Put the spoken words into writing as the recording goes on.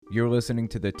You're listening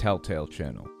to the Telltale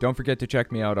Channel. Don't forget to check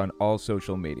me out on all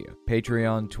social media: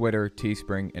 Patreon, Twitter,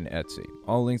 Teespring, and Etsy.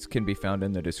 All links can be found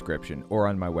in the description or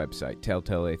on my website,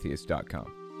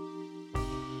 telltaleatheist.com.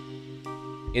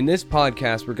 In this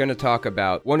podcast, we're going to talk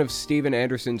about one of Steven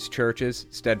Anderson's churches,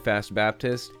 Steadfast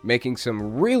Baptist, making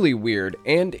some really weird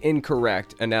and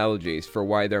incorrect analogies for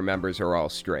why their members are all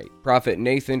straight. Prophet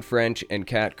Nathan French and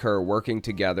Kat Kerr working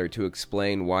together to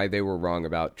explain why they were wrong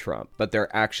about Trump, but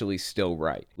they're actually still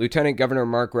right. Lieutenant Governor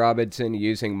Mark Robinson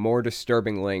using more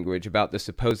disturbing language about the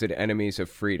supposed enemies of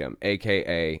freedom,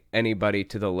 aka anybody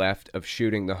to the left of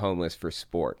shooting the homeless for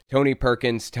sport. Tony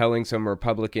Perkins telling some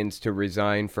Republicans to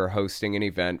resign for hosting an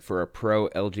event for a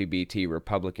pro-LGBT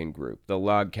Republican group, the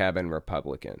Log Cabin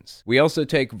Republicans. We also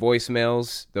take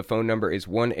voicemails. The phone number is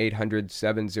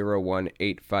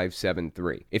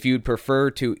 1-800-701-8573. If you'd prefer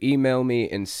to email me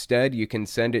instead, you can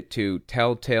send it to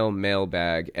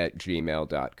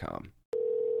telltalemailbag@gmail.com.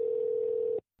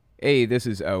 Hey, this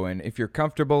is Owen. If you're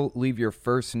comfortable, leave your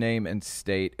first name and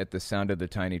state at the sound of the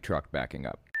tiny truck backing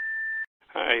up.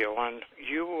 Hi, Owen.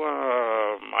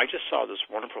 I just saw this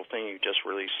wonderful thing you just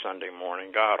released Sunday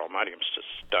morning. God Almighty, I'm just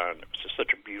stunned. It was just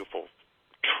such a beautiful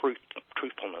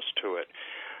truthfulness to it.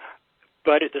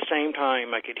 But at the same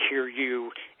time, I could hear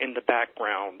you in the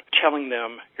background telling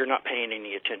them you're not paying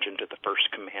any attention to the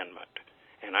first commandment.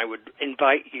 And I would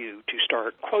invite you to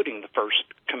start quoting the first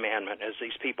commandment, as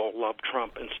these people love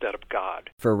Trump instead of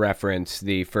God. For reference,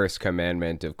 the first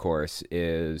commandment, of course,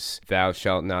 is "Thou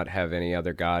shalt not have any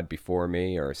other god before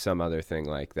me," or some other thing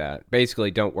like that.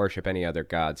 Basically, don't worship any other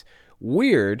gods.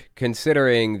 Weird,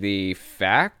 considering the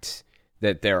fact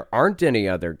that there aren't any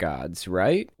other gods,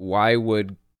 right? Why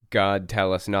would God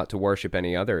tell us not to worship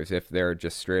any others if there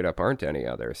just straight up aren't any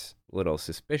others? A little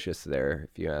suspicious there,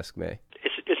 if you ask me.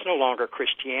 It's no longer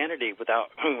Christianity without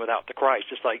the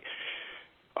Christ. It's like,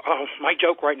 my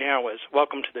joke right now is,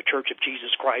 welcome to the Church of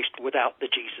Jesus Christ without the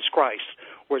Jesus Christ,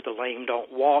 where the lame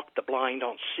don't walk, the blind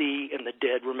don't see, and the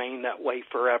dead remain that way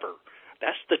forever.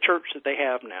 That's the church that they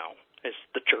have now. It's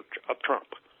the Church of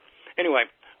Trump. Anyway,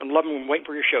 I'm waiting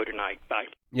for your show tonight. Bye.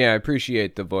 Yeah, I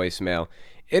appreciate the voicemail.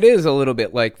 It is a little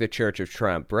bit like the Church of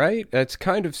Trump, right? That's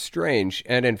kind of strange.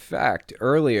 And in fact,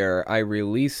 earlier I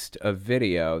released a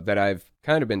video that I've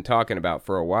kind of been talking about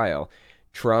for a while.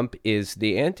 Trump is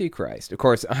the Antichrist. Of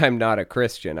course, I'm not a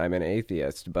Christian. I'm an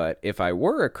atheist. But if I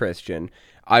were a Christian,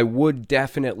 I would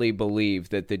definitely believe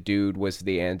that the dude was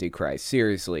the Antichrist.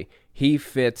 Seriously, he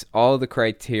fits all the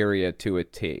criteria to a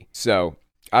T. So,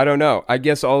 I don't know. I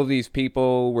guess all of these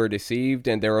people were deceived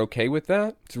and they're okay with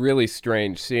that. It's really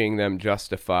strange seeing them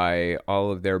justify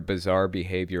all of their bizarre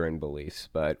behavior and beliefs.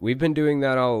 But we've been doing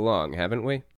that all along, haven't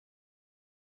we?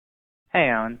 Hey,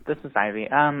 Alan. This is Ivy.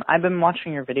 I've been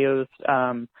watching your videos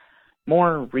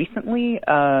more recently.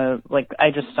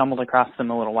 I just stumbled across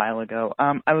them a little while ago.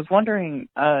 I was wondering,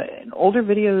 in older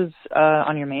videos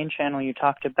on your main channel, you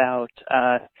talked about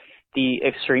the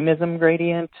extremism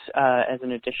gradient as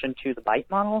an addition to the BITE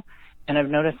model. And I've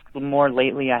noticed more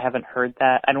lately I haven't heard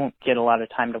that. I don't get a lot of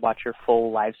time to watch your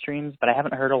full live streams, but I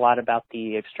haven't heard a lot about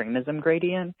the extremism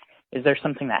gradient. Is there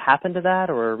something that happened to that,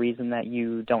 or a reason that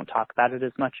you don't talk about it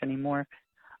as much anymore?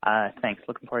 Thanks.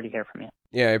 Looking forward to hear from you.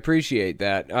 Yeah, I appreciate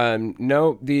that.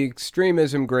 No, the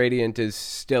extremism gradient is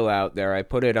still out there. I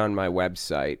put it on my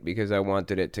website because I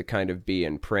wanted it to kind of be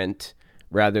in print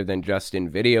rather than just in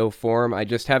video form. I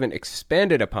just haven't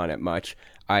expanded upon it much.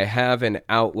 I have an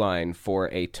outline for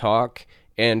a talk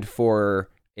and for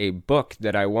a book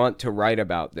that I want to write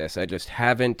about this. I just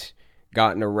haven't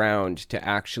gotten around to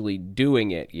actually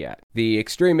doing it yet. The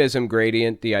extremism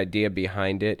gradient, the idea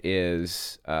behind it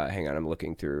is, hang on, I'm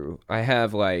looking through. I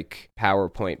have like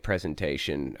PowerPoint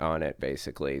presentation on it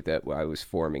basically that I was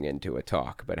forming into a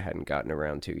talk, but I hadn't gotten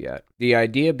around to yet. The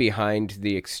idea behind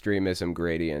the extremism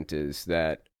gradient is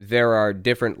that there are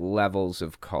different levels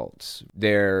of cults.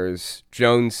 There's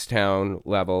Jonestown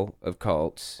level of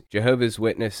cults, Jehovah's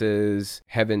Witnesses,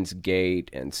 Heaven's Gate,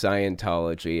 and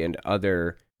Scientology, and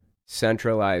other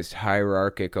centralized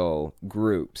hierarchical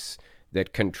groups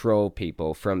that control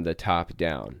people from the top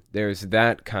down. There's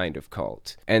that kind of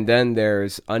cult. And then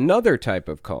there's another type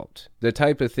of cult, the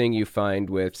type of thing you find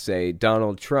with, say,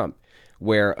 Donald Trump,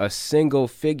 where a single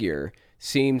figure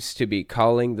seems to be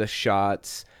calling the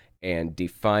shots and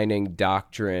defining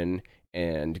doctrine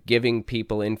and giving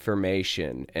people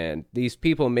information, and these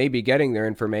people may be getting their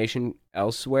information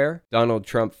elsewhere. Donald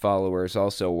Trump followers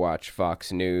also watch Fox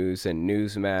News and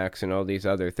Newsmax and all these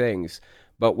other things,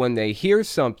 but when they hear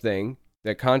something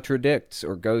that contradicts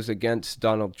or goes against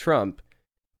Donald Trump,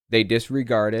 they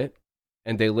disregard it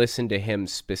and they listen to him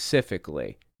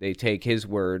specifically. They take his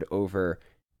word over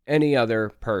any other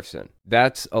person.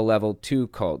 That's a level 2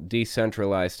 cult,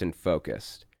 decentralized and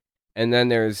focused. And then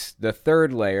there's the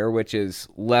third layer, which is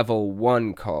level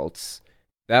 1 cults.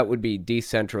 That would be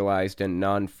decentralized and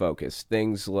non-focused.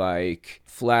 Things like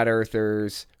flat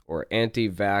earthers or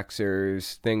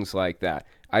anti-vaxxers, things like that.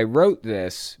 I wrote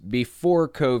this before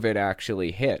COVID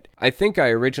actually hit. I think I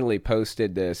originally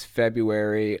posted this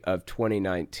February of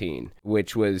 2019,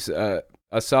 which was a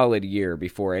solid year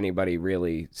before anybody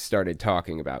really started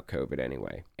talking about COVID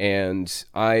anyway. And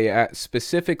I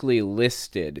specifically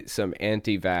listed some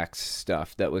anti-vax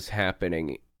stuff that was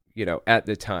happening, at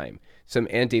the time. Some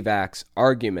anti-vax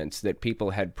arguments that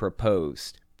people had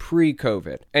proposed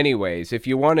pre-COVID. Anyways, if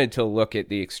you wanted to look at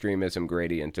the extremism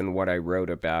gradient and what I wrote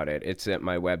about it, it's at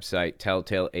my website,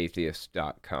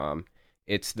 telltaleatheist.com.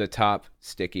 It's the top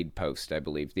stickied post, I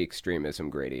believe, the extremism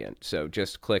gradient. So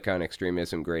just click on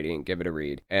extremism gradient, give it a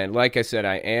read. And like I said,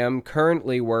 I am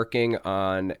currently working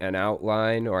on an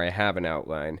outline, or I have an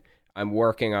outline. I'm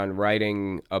working on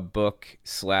writing a book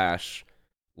 /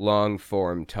 long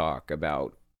form talk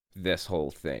about this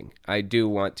whole thing. I do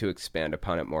want to expand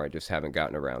upon it more. I just haven't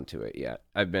gotten around to it yet.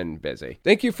 I've been busy.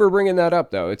 Thank you for bringing that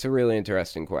up, though. It's a really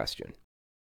interesting question.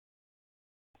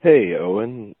 Hey,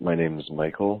 Owen. My name is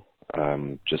Michael.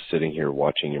 I'm just sitting here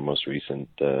watching your most recent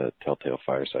Telltale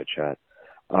Fireside Chat.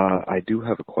 I do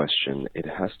have a question. It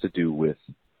has to do with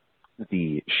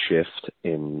the shift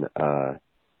in the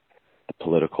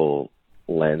political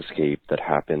landscape that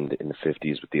happened in the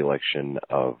 50s with the election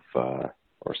of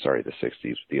the 60s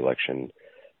with the election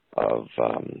of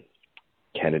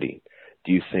Kennedy.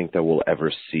 Do you think that we'll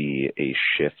ever see a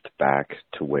shift back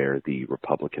to where the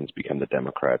Republicans become the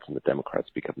Democrats and the Democrats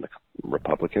become the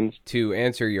Republicans? To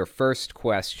answer your first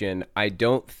question, I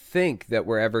don't think that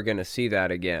we're ever going to see that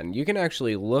again. You can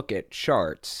actually look at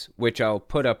charts, which I'll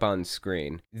put up on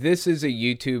screen. This is a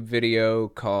YouTube video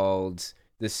called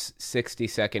 "This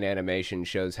 60-Second Animation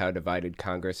Shows How Divided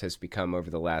Congress Has Become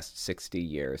Over the Last 60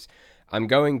 Years." I'm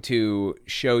going to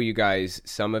show you guys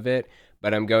some of it,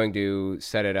 but I'm going to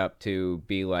set it up to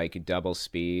be like double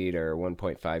speed or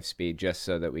 1.5 speed just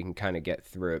so that we can kind of get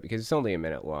through it because it's only a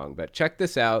minute long. But check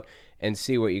this out and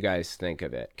see what you guys think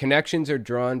of it. Connections are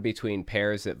drawn between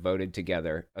pairs that voted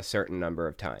together a certain number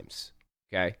of times.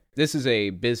 Okay? This is a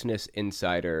Business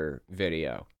Insider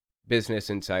video, Business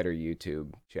Insider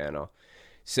YouTube channel.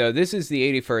 So this is the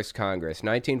 81st Congress,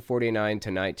 1949 to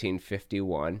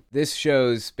 1951. This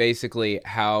shows basically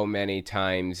how many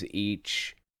times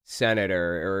each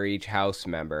senator or each House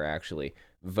member actually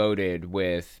voted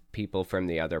with people from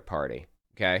the other party.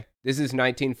 Okay? This is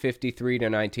 1953 to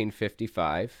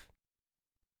 1955,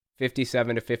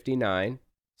 57 to 59,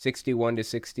 61 to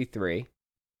 63,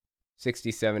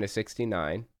 67 to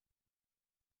 69,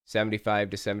 75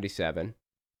 to 77,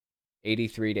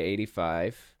 83 to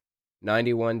 85,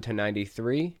 91 to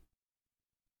 93,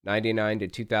 99 to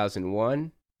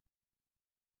 2001,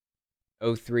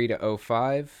 03 to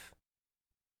 05,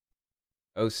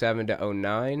 07 to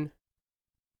 09,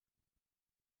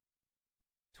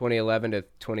 2011 to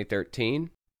 2013.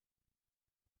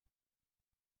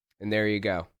 And there you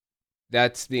go.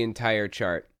 That's the entire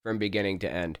chart from beginning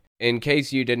to end. In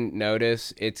case you didn't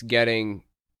notice, it's getting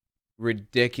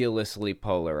ridiculously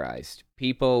polarized.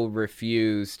 People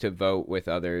refuse to vote with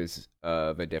others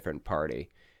of a different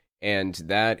party. And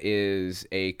that is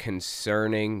a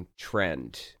concerning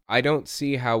trend. I don't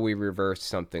see how we reverse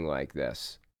something like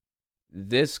this.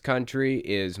 This country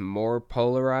is more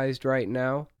polarized right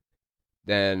now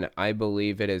than I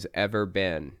believe it has ever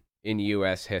been in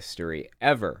U.S. history,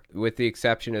 ever, with the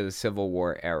exception of the Civil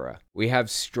War era. We have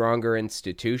stronger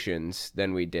institutions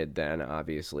than we did then,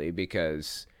 obviously,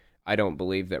 because I don't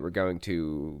believe that we're going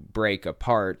to break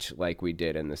apart like we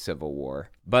did in the Civil War.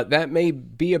 But that may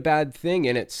be a bad thing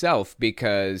in itself,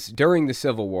 because during the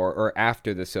Civil War, or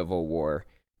after the Civil War,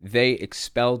 they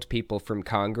expelled people from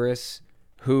Congress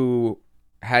who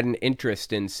had an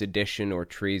interest in sedition or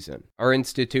treason. Our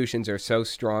institutions are so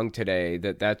strong today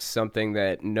that that's something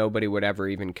that nobody would ever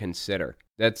even consider.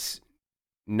 That's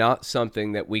not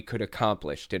something that we could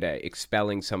accomplish today,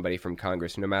 expelling somebody from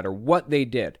Congress, no matter what they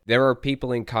did. There are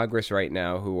people in Congress right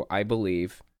now who I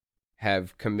believe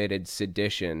have committed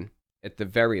sedition, at the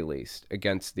very least,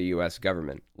 against the U.S.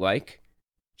 government, like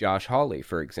Josh Hawley,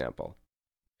 for example,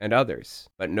 and others.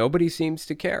 But nobody seems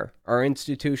to care. Our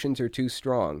institutions are too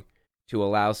strong to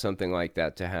allow something like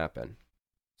that to happen.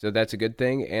 So that's a good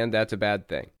thing, and that's a bad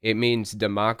thing. It means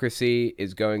democracy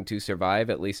is going to survive,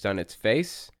 at least on its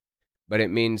face, but it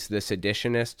means the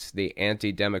seditionists, the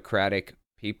anti-democratic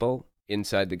people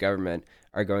inside the government,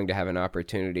 are going to have an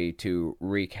opportunity to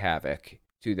wreak havoc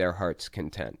to their heart's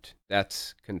content.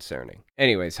 That's concerning.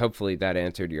 Anyways, hopefully that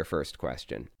answered your first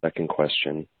question. Second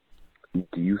question,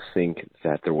 do you think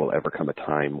that there will ever come a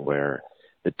time where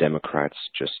the Democrats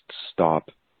just stop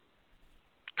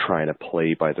trying to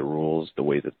play by the rules the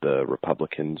way that the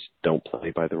Republicans don't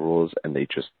play by the rules, and they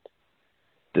just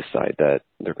decide that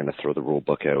they're going to throw the rule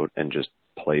book out and just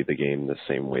play the game the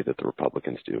same way that the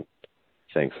Republicans do?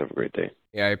 Thanks. Have a great day.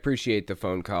 Yeah, I appreciate the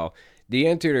phone call. The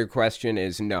answer to your question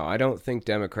is no. I don't think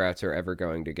Democrats are ever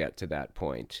going to get to that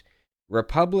point.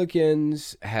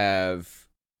 Republicans have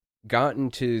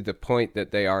gotten to the point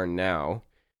that they are now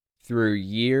through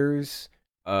years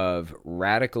of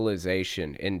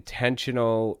radicalization,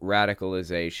 intentional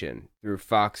radicalization through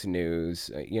Fox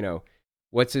News.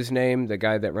 What's his name? The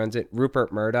guy that runs it?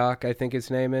 Rupert Murdoch, I think his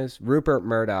name is. Rupert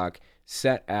Murdoch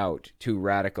set out to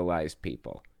radicalize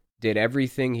people, did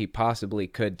everything he possibly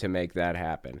could to make that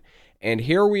happen. And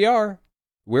here we are.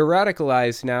 We're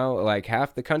radicalized now, like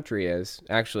half the country is,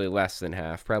 actually less than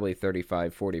half, probably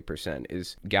 35, 40%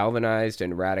 is galvanized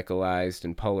and radicalized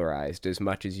and polarized as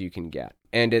much as you can get.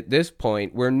 And at this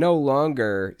point, we're no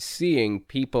longer seeing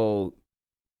people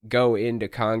go into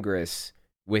Congress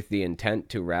with the intent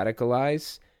to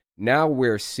radicalize. Now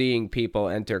we're seeing people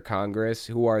enter Congress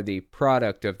who are the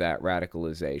product of that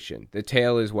radicalization. The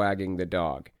tail is wagging the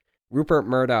dog. Rupert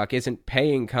Murdoch isn't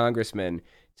paying congressmen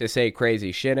to say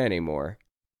crazy shit anymore.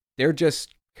 They're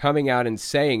just coming out and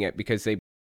saying it because they...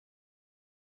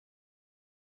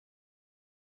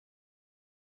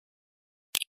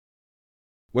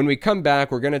 When we come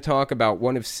back, we're going to talk about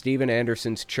one of Steven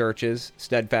Anderson's churches,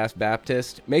 Steadfast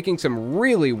Baptist, making some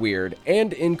really weird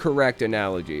and incorrect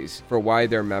analogies for why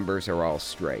their members are all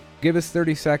straight. Give us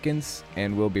 30 seconds,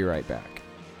 and we'll be right back.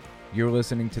 You're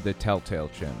listening to the Telltale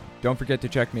Channel. Don't forget to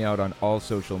check me out on all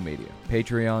social media: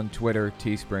 Patreon, Twitter,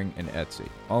 Teespring, and Etsy.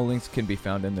 All links can be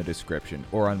found in the description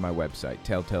or on my website,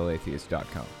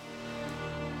 telltaleatheist.com.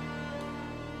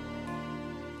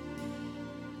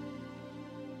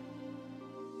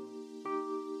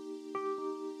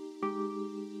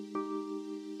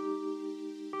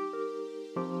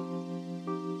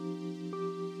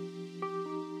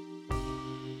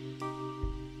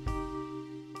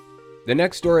 The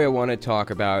next story I want to talk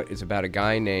about is about a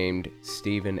guy named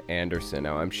Steven Anderson.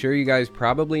 Now, I'm sure you guys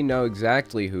probably know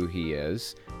exactly who he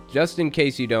is. Just in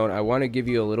case you don't, I want to give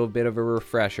you a little bit of a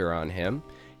refresher on him.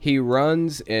 He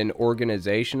runs an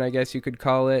organization, I guess you could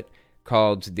call it,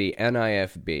 called the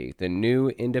NIFB, the New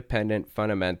Independent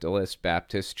Fundamentalist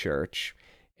Baptist Church.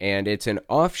 And it's an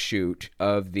offshoot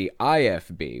of the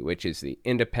IFB, which is the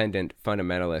Independent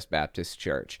Fundamentalist Baptist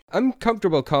Church. I'm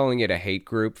comfortable calling it a hate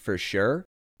group for sure,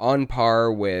 on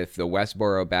par with the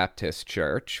Westboro Baptist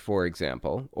Church, for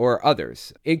example, or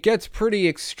others. It gets pretty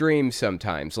extreme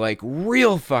sometimes, like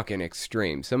real fucking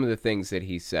extreme, some of the things that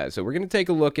he says. So we're going to take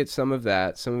a look at some of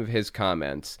that, some of his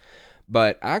comments.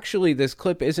 But actually, this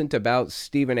clip isn't about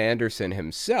Steven Anderson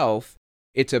himself.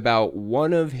 It's about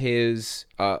one of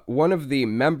the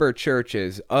member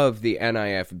churches of the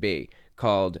NIFB,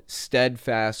 called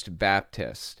Steadfast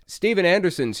Baptist. Steven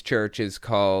Anderson's church is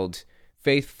called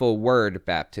Faithful Word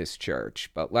Baptist Church,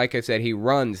 but like I said, he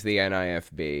runs the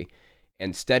NIFB,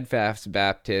 and Steadfast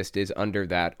Baptist is under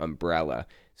that umbrella.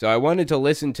 So I wanted to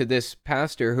listen to this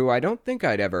pastor who I don't think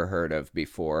I'd ever heard of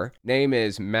before. Name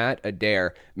is Matt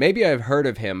Adair. Maybe I've heard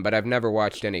of him, but I've never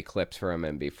watched any clips from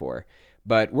him before.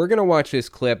 But we're going to watch this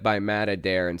clip by Matt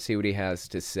Adair and see what he has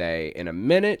to say in a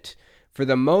minute. For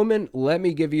the moment, let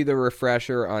me give you the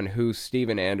refresher on who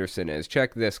Steven Anderson is.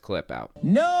 Check this clip out.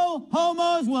 No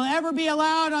homos will ever be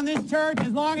allowed on this church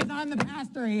as long as I'm the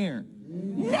pastor here.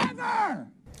 Never!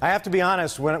 I have to be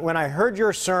honest, when I heard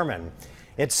your sermon,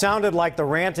 it sounded like the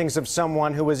rantings of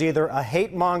someone who was either a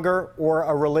hate monger or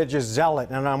a religious zealot,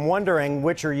 and I'm wondering,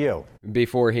 which are you?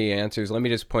 Before he answers, let me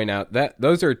just point out that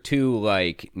those are two,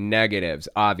 negatives,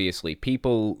 obviously.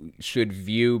 People should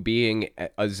view being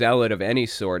a zealot of any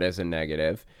sort as a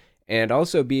negative, and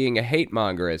also being a hate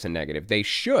monger as a negative. They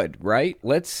should, right?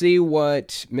 Let's see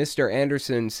what Mr.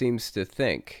 Anderson seems to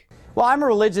think. Well, I'm a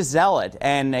religious zealot,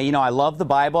 and, I love the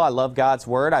Bible. I love God's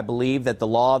Word. I believe that the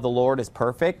law of the Lord is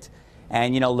perfect.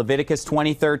 And, Leviticus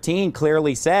 20:13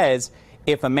 clearly says,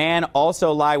 if a man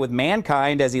also lie with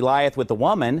mankind as he lieth with the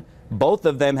woman, both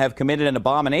of them have committed an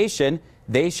abomination,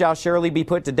 they shall surely be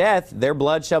put to death, their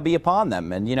blood shall be upon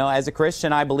them. And, as a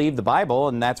Christian, I believe the Bible,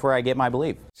 and that's where I get my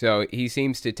belief. So he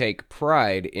seems to take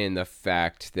pride in the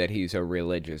fact that he's a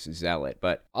religious zealot.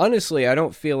 But honestly, I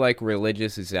don't feel like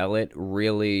religious zealot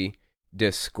really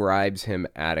describes him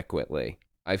adequately.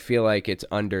 I feel like it's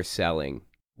underselling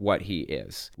what he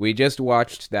is. We just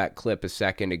watched that clip a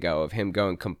second ago of him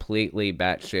going completely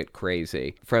batshit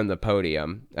crazy from the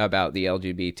podium about the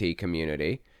LGBT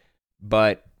community,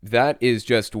 but that is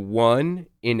just one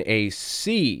in a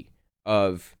sea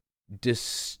of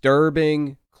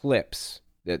disturbing clips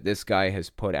that this guy has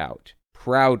put out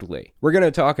proudly. We're going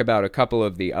to talk about a couple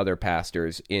of the other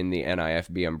pastors in the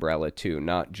NIFB umbrella too,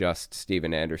 not just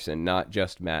Steven Anderson, not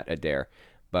just Matt Adair.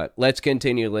 But let's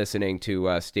continue listening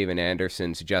to Steven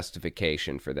Anderson's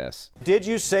justification for this. Did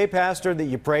you say, Pastor, that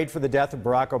you prayed for the death of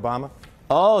Barack Obama?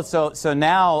 Oh, so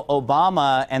now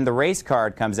Obama and the race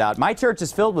card comes out. My church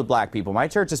is filled with black people. My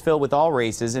church is filled with all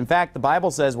races. In fact, the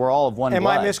Bible says we're all of one blood. Am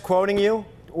I misquoting you?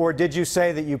 Or did you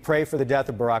say that you pray for the death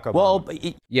of Barack Obama?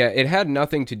 Well, yeah, it had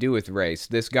nothing to do with race.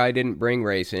 This guy didn't bring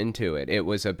race into it. It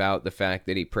was about the fact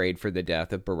that he prayed for the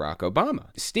death of Barack Obama.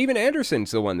 Steven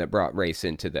Anderson's the one that brought race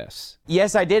into this.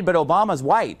 Yes, I did, but Obama's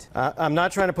white. I'm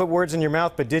not trying to put words in your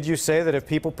mouth, but did you say that if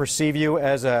people perceive you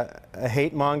as a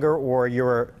hate monger or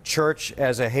your church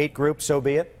as a hate group, so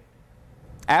be it?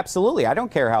 Absolutely. I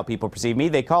don't care how people perceive me.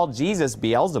 They called Jesus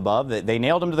Beelzebub. They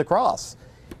nailed him to the cross.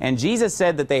 And Jesus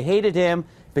said that they hated him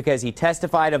because he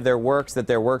testified of their works, that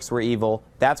their works were evil.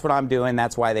 That's what I'm doing.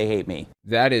 That's why they hate me.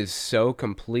 That is so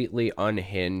completely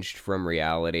unhinged from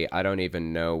reality. I don't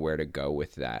even know where to go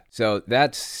with that. So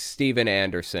that's Steven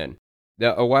Anderson.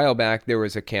 A while back, there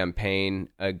was a campaign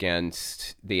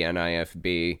against the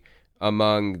NIFB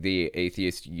among the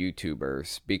atheist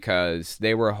YouTubers because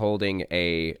they were holding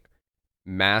a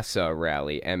MASA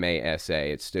rally,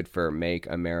 M-A-S-A. It stood for Make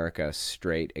America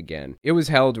Straight Again. It was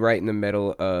held right in the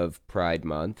middle of Pride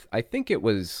Month. I think it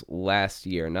was last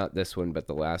year, not this one, but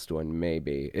the last one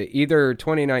maybe. Either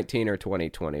 2019 or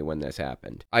 2020 when this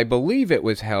happened. I believe it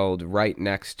was held right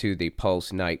next to the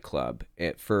Pulse nightclub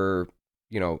for,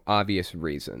 obvious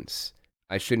reasons.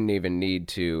 I shouldn't even need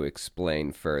to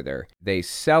explain further. They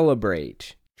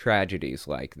celebrate tragedies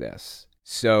like this.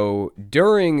 So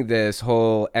during this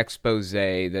whole expose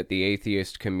that the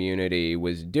atheist community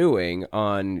was doing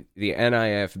on the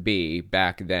NIFB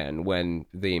back then when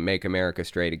the Make America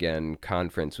Straight Again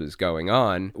conference was going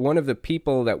on, one of the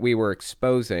people that we were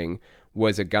exposing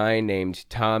was a guy named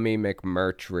Tommy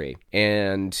McMurtry,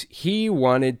 and he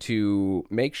wanted to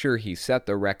make sure he set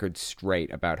the record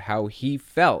straight about how he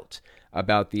felt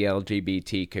about the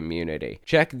LGBT community.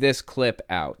 Check this clip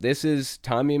out. This is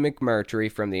Tommy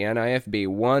McMurtry from the NIFB,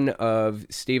 one of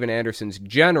Steven Anderson's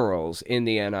generals in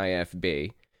the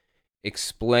NIFB,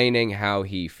 explaining how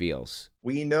he feels.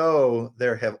 We know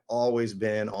there have always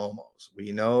been homos.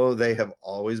 We know they have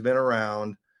always been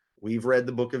around. We've read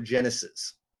the book of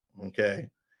Genesis, okay?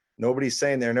 Nobody's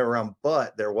saying they're never around,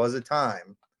 but there was a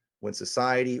time when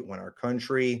society, when our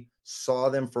country saw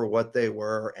them for what they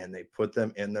were, and they put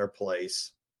them in their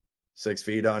place 6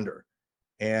 feet under.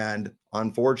 And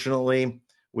unfortunately,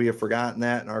 we have forgotten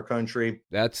that in our country.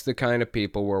 That's the kind of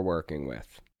people we're working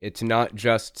with. It's not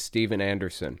just Steven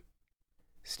Anderson.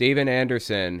 Steven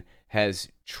Anderson has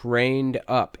trained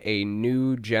up a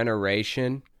new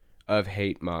generation of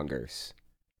hate mongers,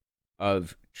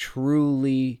 of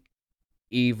truly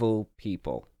evil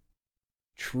people.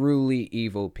 Truly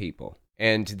evil people.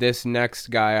 And this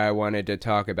next guy I wanted to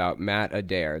talk about, Matt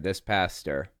Adair, this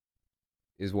pastor,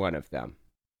 is one of them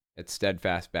at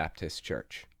Steadfast Baptist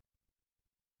Church.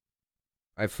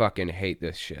 I fucking hate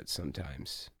this shit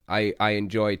sometimes. I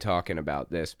enjoy talking about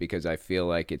this because I feel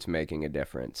like it's making a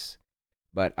difference.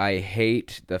 But I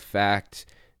hate the fact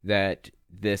that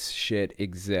this shit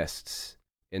exists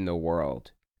in the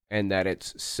world and that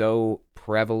it's so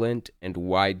prevalent and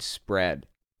widespread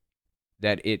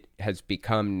that it has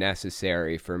become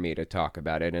necessary for me to talk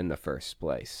about it in the first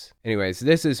place. Anyways,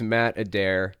 this is Matt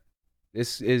Adair.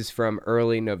 This is from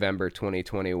early November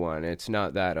 2021. It's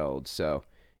not that old, so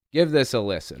give this a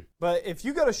listen. But if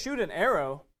you go to shoot an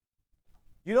arrow,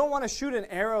 you don't want to shoot an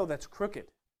arrow that's crooked.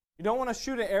 You don't want to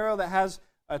shoot an arrow that has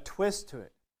a twist to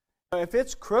it. If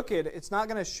it's crooked, it's not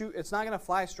going to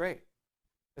fly straight.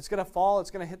 It's going to fall,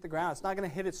 it's going to hit the ground. It's not going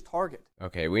to hit its target.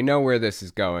 Okay, we know where this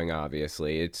is going,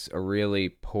 obviously. It's a really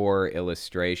poor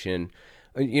illustration.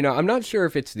 I'm not sure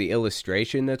if it's the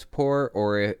illustration that's poor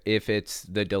or if it's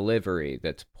the delivery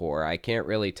that's poor. I can't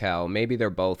really tell. Maybe they're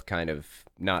both kind of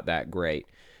not that great.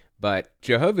 But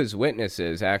Jehovah's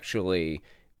Witnesses actually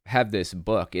have this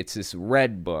book. It's this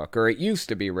red book, or it used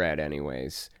to be red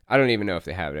anyways. I don't even know if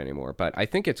they have it anymore, but I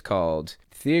think it's called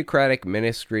Theocratic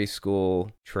Ministry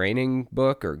School Training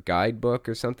Book or Guidebook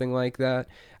or something like that.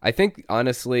 I think,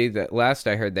 honestly, that last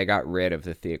I heard, they got rid of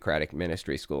the Theocratic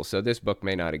Ministry School, so this book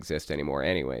may not exist anymore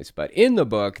anyways. But in the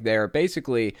book, they're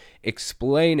basically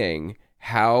explaining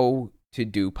how to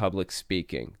do public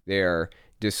speaking. They're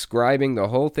describing the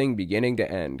whole thing beginning to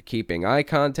end, keeping eye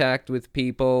contact with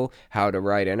people, how to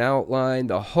write an outline,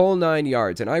 the whole 9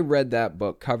 yards. And I read that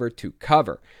book cover to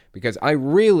cover because I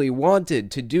really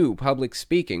wanted to do public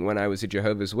speaking when I was a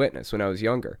Jehovah's Witness, when I was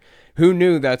younger. Who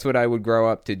knew that's what I would grow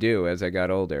up to do as I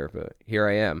got older, but here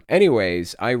I am.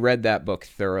 Anyways, I read that book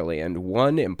thoroughly, and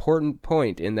one important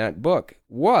point in that book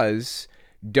was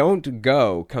don't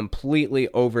go completely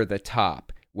over the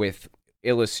top with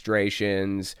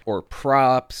illustrations or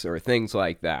props or things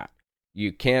like that.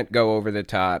 You can't go over the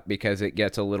top because it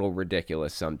gets a little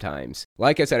ridiculous sometimes.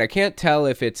 Like I said, I can't tell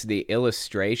if it's the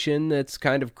illustration that's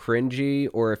kind of cringy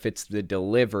or if it's the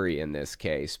delivery in this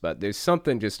case, but there's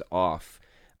something just off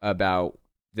about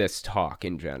this talk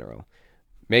in general.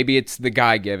 Maybe it's the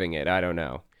guy giving it, I don't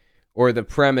know. Or the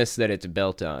premise that it's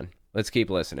built on. Let's keep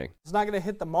listening. It's not going to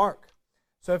hit the mark.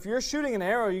 So if you're shooting an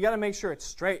arrow, you got to make sure it's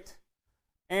straight.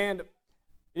 And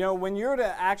when you're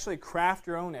to actually craft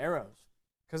your own arrows,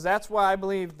 because that's why I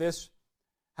believe this,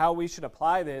 how we should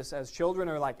apply this as children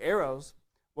are like arrows.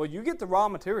 Well, you get the raw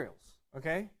materials,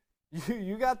 okay?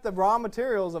 You got the raw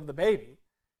materials of the baby,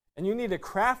 and you need to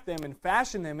craft them and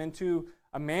fashion them into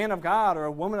a man of God or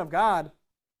a woman of God.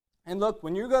 And look,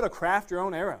 when you go to craft your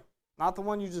own arrow, not the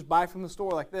one you just buy from the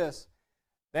store like this,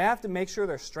 they have to make sure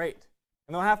they're straight.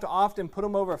 And they'll have to often put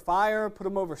them over fire, put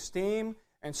them over steam,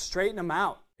 and straighten them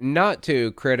out. Not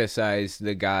to criticize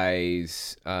the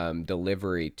guy's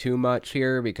delivery too much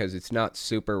here because it's not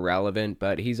super relevant,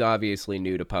 but he's obviously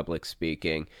new to public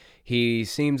speaking. He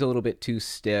seems a little bit too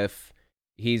stiff.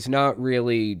 He's not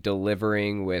really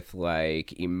delivering with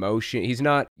like emotion. He's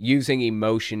not using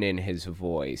emotion in his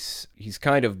voice. He's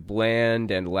kind of bland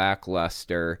and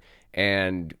lackluster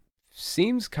and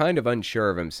seems kind of unsure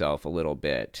of himself a little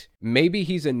bit. Maybe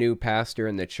he's a new pastor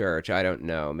in the church. I don't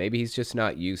know. Maybe he's just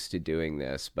not used to doing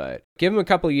this, but give him a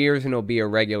couple years and he'll be a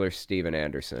regular Steven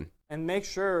Anderson. And make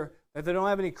sure that they don't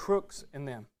have any crooks in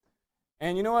them.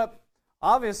 And you know what?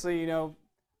 Obviously,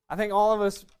 I think all of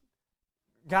us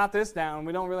got this down.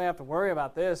 We don't really have to worry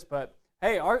about this, but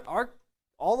hey,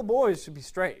 all the boys should be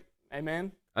straight.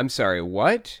 Amen? I'm sorry,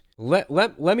 what?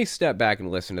 Let me step back and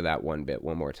listen to that one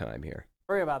more time here.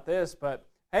 Worry about this, but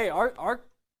hey,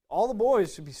 all the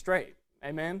boys should be straight.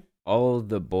 Amen? All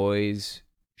the boys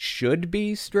should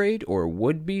be straight or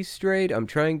would be straight? I'm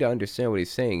trying to understand what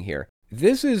he's saying here.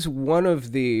 This is one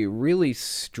of the really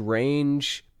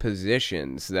strange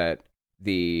positions that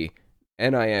the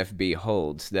NIFB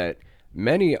holds that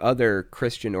many other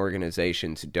Christian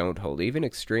organizations don't hold, even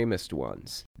extremist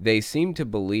ones. They seem to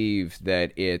believe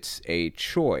that it's a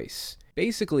choice.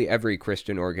 Basically, every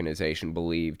Christian organization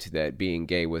believed that being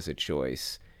gay was a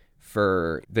choice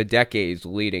for the decades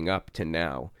leading up to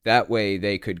now. That way,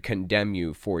 they could condemn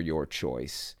you for your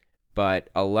choice. But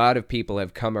a lot of people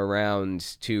have come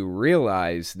around to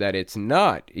realize that it's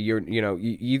not.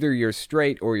 Either you're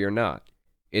straight or you're not.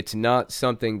 It's not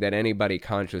something that anybody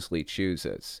consciously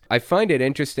chooses. I find it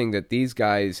interesting that these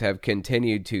guys have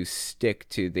continued to stick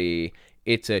to the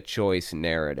it's a choice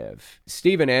narrative.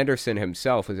 Steven Anderson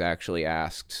himself was actually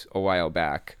asked a while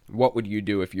back, what would you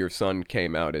do if your son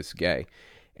came out as gay?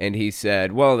 And he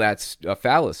said, well, that's a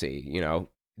fallacy,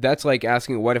 That's like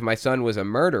asking, what if my son was a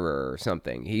murderer or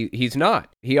something? He's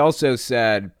not. He also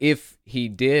said, if he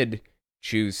did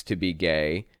choose to be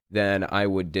gay, then I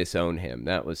would disown him.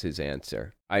 That was his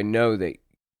answer. I know that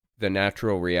the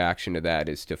natural reaction to that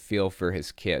is to feel for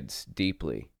his kids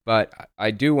deeply. But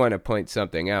I do want to point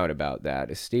something out about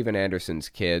that. Steven Anderson's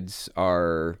kids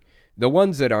are, the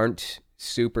ones that aren't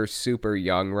super, super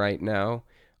young right now,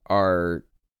 are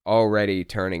already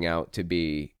turning out to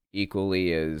be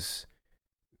equally as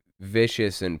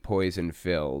vicious and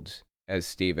poison-filled as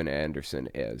Steven Anderson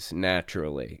is,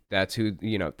 naturally. That's who,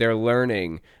 they're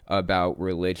learning about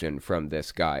religion from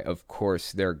this guy. Of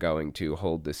course, they're going to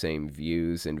hold the same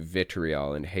views and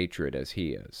vitriol and hatred as he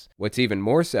is. What's even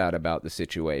more sad about the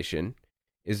situation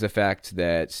is the fact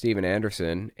that Steven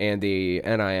Anderson and the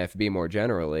NIFB more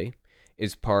generally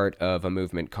is part of a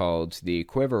movement called the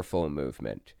Quiverful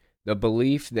movement. The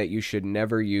belief that you should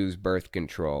never use birth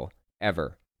control,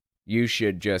 ever. You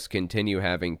should just continue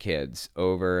having kids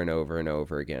over and over and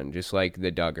over again, just like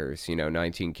the Duggars,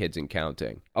 19 kids and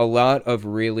counting. A lot of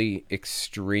really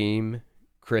extreme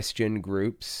Christian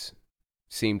groups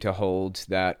seem to hold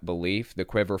that belief, the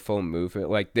Quiverful movement.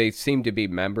 Like, they seem to be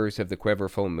members of the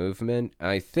Quiverful movement.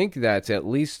 I think that's at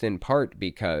least in part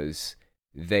because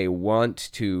they want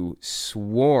to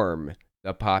swarm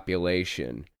the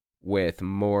population with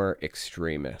more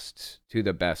extremists to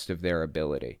the best of their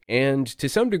ability. And to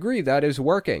some degree, that is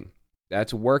working.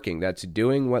 That's working. That's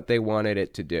doing what they wanted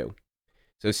it to do.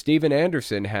 So Steven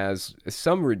Anderson has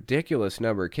some ridiculous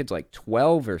number of kids, like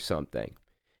 12 or something.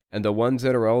 And the ones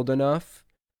that are old enough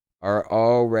are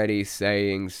already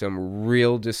saying some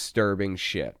real disturbing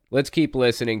shit. Let's keep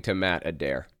listening to Matt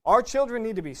Adair. Our children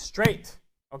need to be straight,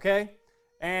 okay?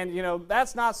 And,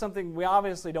 that's not something we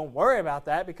obviously don't worry about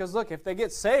that because, look, if they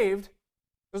get saved,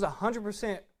 there's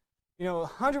 100%,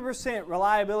 100%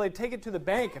 reliability. Take it to the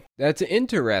bank. That's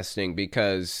interesting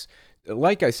because,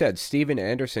 like I said, Steven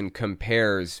Anderson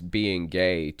compares being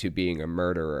gay to being a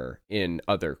murderer in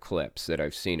other clips that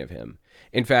I've seen of him.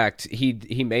 In fact,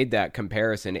 he made that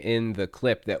comparison in the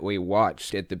clip that we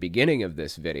watched at the beginning of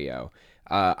this video.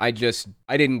 I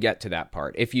didn't get to that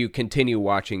part. If you continue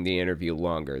watching the interview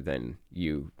longer, then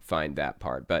you find that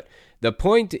part. But the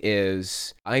point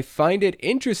is, I find it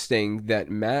interesting that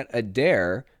Matt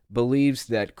Adair believes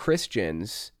that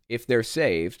Christians, if they're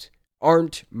saved,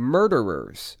 aren't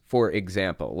murderers, for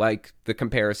example, like the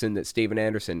comparison that Steven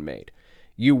Anderson made.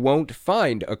 You won't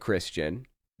find a Christian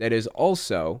that is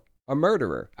also a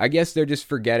murderer. I guess they're just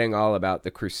forgetting all about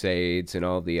the Crusades and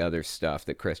all the other stuff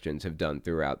that Christians have done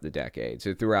throughout the decades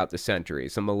or throughout the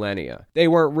centuries, the millennia. They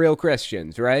weren't real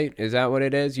Christians, right? Is that what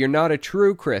it is? You're not a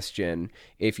true Christian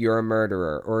if you're a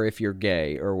murderer or if you're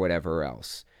gay or whatever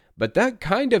else. But that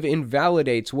kind of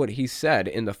invalidates what he said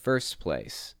in the first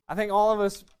place. I think all of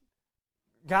us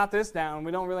got this down.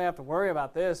 We don't really have to worry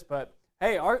about this, but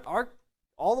hey,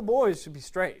 all the boys should be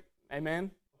straight.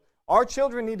 Amen. Our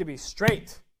children need to be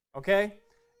straight. Okay?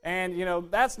 And,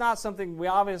 that's not something we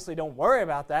obviously don't worry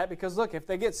about that because, look, if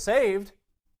they get saved,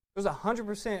 there's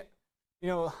 100%,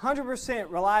 100%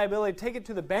 reliability. Take it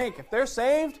to the bank. If they're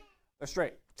saved, they're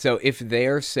straight. So if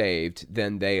they're saved,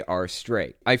 then they are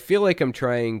straight. I feel like I'm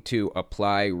trying to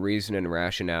apply reason and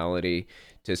rationality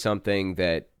to something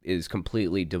that is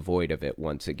completely devoid of it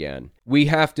once again. We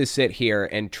have to sit here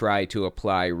and try to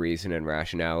apply reason and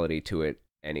rationality to it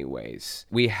anyways.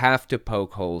 We have to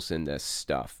poke holes in this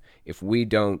stuff. If we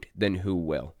don't, then who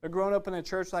will? They're growing up in a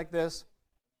church like this.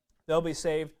 They'll be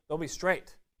saved. They'll be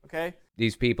straight. Okay?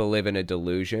 These people live in a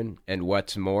delusion, and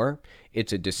what's more,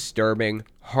 it's a disturbing,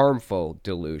 harmful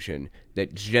delusion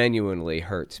that genuinely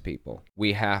hurts people.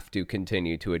 We have to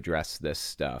continue to address this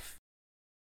stuff.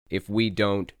 If we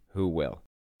don't, who will?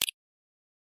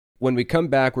 When we come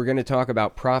back, we're going to talk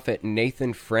about Prophet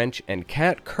Nathan French and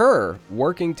Kat Kerr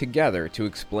working together to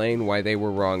explain why they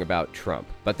were wrong about Trump,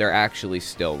 but they're actually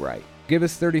still right. Give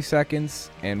us 30 seconds,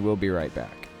 and we'll be right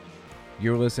back.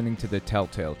 You're listening to the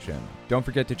Telltale Channel. Don't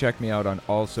forget to check me out on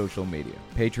all social media: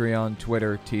 Patreon,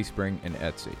 Twitter, Teespring, and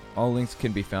Etsy. All links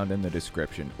can be found in the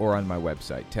description or on my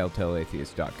website,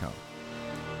 telltaleatheist.com.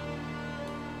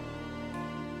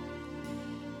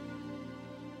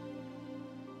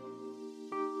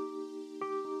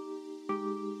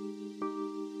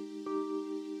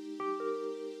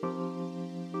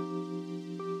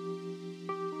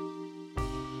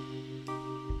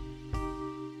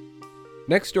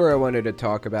 Next story I wanted to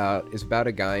talk about is about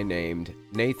a guy named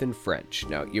Nathan French.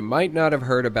 Now, you might not have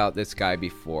heard about this guy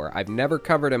before. I've never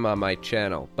covered him on my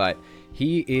channel, but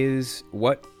he is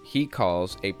what he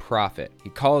calls a prophet. He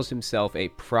calls himself a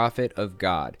prophet of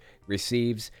God,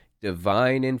 receives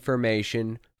divine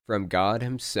information from God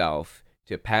himself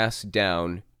to pass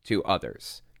down to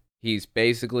others. He's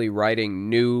basically writing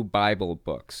new Bible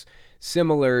books,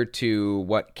 similar to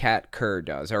what Kat Kerr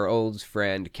does, our old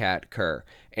friend Kat Kerr,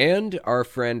 and our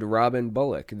friend Robin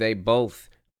Bullock. They both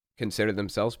consider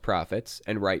themselves prophets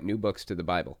and write new books to the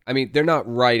Bible. I mean, they're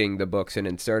not writing the books and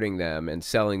inserting them and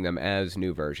selling them as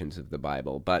new versions of the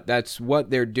Bible, but that's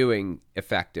what they're doing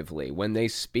effectively. When they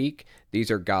speak, these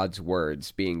are God's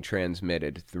words being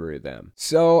transmitted through them.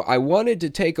 So I wanted to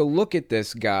take a look at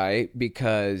this guy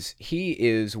because he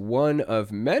is one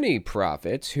of many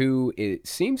prophets who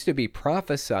seems to be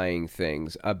prophesying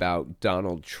things about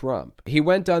Donald Trump. He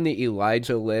went on the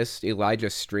Elijah List, Elijah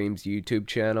Streams YouTube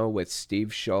channel with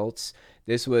Steve Schultz.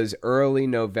 This was early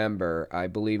November, I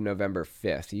believe November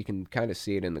 5th. You can kind of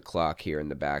see it in the clock here in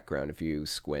the background if you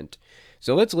squint.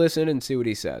 So let's listen and see what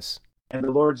he says. And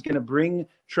the Lord's going to bring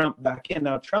Trump back in.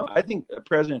 Now, I think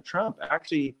President Trump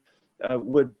actually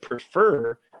would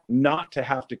prefer not to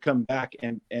have to come back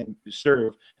and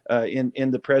serve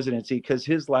in the presidency, because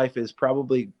his life is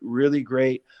probably really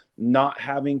great not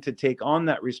having to take on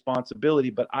that responsibility.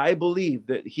 But I believe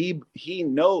that he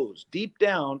knows deep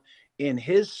down in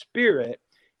his spirit,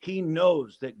 he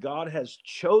knows that God has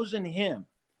chosen him,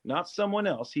 not someone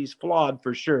else. He's flawed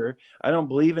for sure. I don't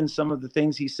believe in some of the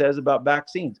things he says about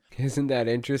vaccines. Isn't that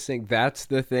interesting? That's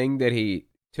the thing that he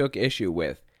took issue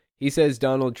with. He says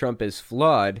Donald Trump is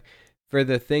flawed for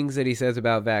the things that he says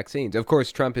about vaccines. Of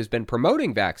course, Trump has been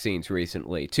promoting vaccines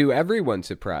recently, to everyone's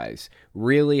surprise.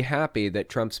 Really happy that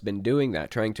Trump's been doing that,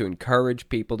 trying to encourage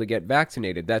people to get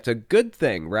vaccinated. That's a good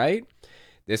thing, right?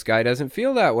 This guy doesn't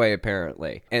feel that way,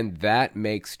 apparently. And that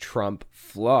makes Trump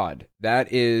flawed.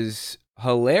 That is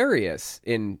hilarious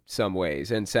in some ways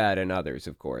and sad in others,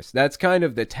 of course. That's kind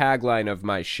of the tagline of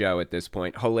my show at this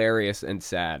point, hilarious and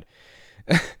sad.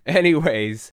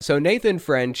 Anyways, so Nathan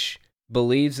French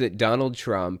believes that Donald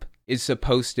Trump is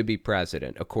supposed to be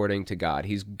president, according to God.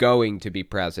 He's going to be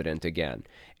president again.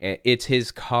 It's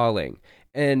his calling.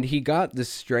 And he got this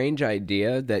strange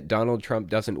idea that Donald Trump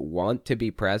doesn't want to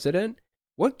be president.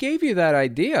 What gave you that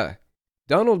idea?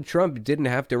 Donald Trump didn't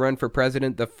have to run for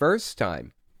president the first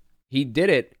time. He did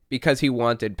it because he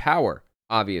wanted power,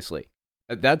 obviously.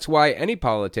 That's why any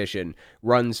politician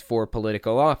runs for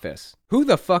political office. Who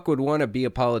the fuck would want to be a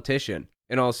politician,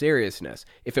 in all seriousness,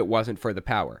 if it wasn't for the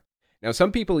power? Now,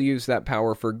 some people use that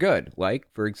power for good, like,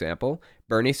 for example,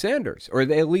 Bernie Sanders, or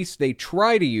at least they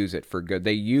try to use it for good.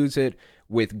 They use it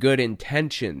with good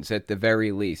intentions at the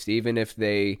very least, even if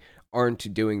they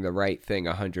aren't doing the right thing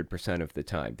 100% of the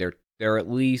time. They're at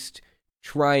least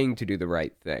trying to do the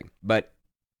right thing. But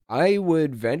I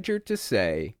would venture to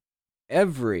say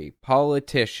every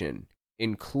politician,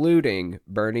 including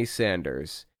Bernie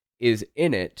Sanders, is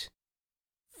in it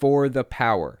for the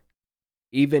power,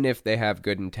 even if they have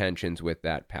good intentions with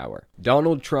that power.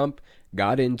 Donald Trump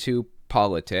got into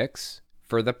politics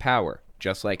for the power,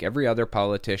 just like every other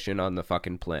politician on the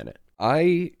fucking planet.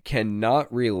 I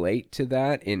cannot relate to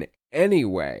that in any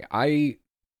way. I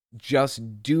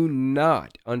just do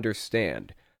not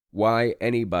understand why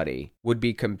anybody would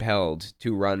be compelled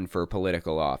to run for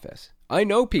political office. I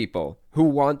know people who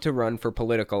want to run for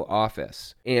political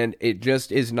office, and it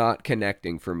just is not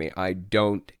connecting for me. I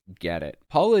don't get it.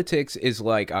 Politics is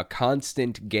like a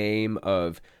constant game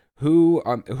of who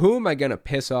am I going to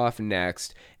piss off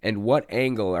next, and what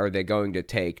angle are they going to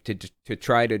take to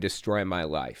try to destroy my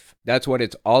life. That's what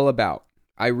it's all about.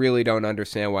 I really don't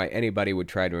understand why anybody would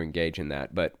try to engage in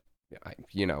that, but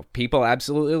you know, people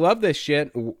absolutely love this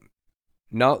shit,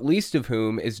 not least of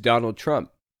whom is Donald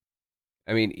Trump.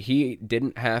 I mean, he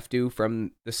didn't have to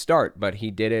from the start, but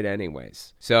he did it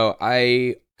anyways. So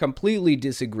I completely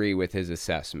disagree with his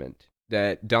assessment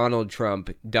that Donald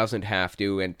Trump doesn't have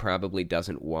to and probably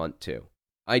doesn't want to.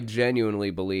 I genuinely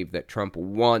believe that Trump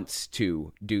wants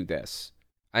to do this.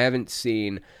 I haven't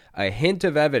seen a hint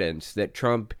of evidence that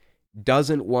Trump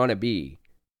doesn't want to be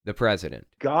the president.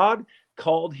 God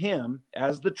called him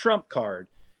as the trump card,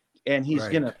 and he's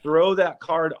going to throw that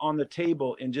card on the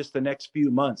table in just the next few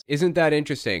months. Isn't that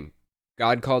interesting?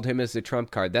 God called him as the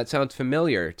trump card. That sounds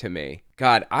familiar to me.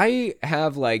 God, I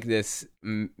have like this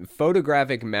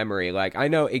photographic memory. Like, I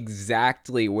know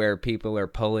exactly where people are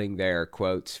pulling their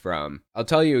quotes from. I'll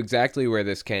tell you exactly where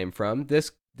this came from.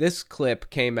 This clip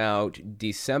came out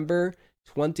December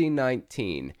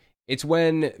 2019. It's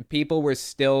when people were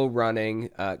still running,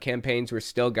 campaigns were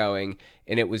still going,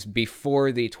 and it was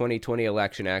before the 2020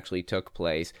 election actually took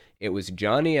place. It was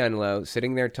Johnny Enlow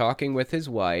sitting there talking with his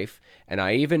wife, and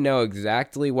I even know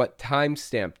exactly what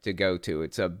timestamp to go to.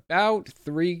 It's about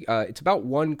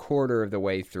 1/4 of the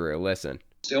way through. Listen.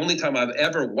 It's the only time I've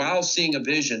ever, while seeing a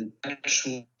vision,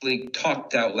 actually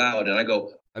talked out loud, and I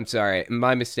go, I'm sorry,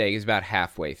 my mistake. Is about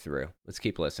halfway through. Let's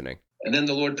keep listening. And then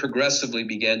the Lord progressively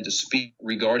began to speak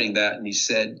regarding that. And he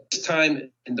said, this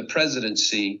time in the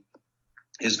presidency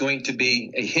is going to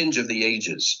be a hinge of the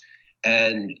ages.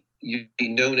 And you'll be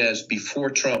known as before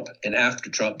Trump and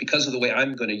after Trump because of the way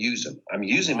I'm going to use him. I'm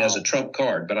using him as a trump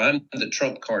card, but I'm the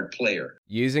trump card player.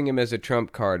 Using him as a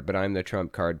trump card, but I'm the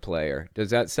trump card player.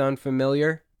 Does that sound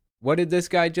familiar? What did this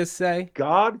guy just say?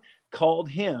 God called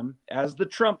him as the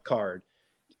trump card,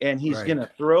 and he's going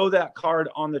to throw that card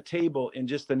on the table in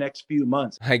just the next few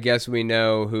months. I guess we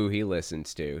know who he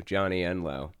listens to, Johnny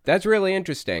Enlow. That's really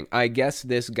interesting. I guess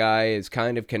this guy is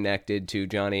kind of connected to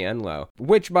Johnny Enlow,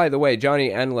 which, by the way,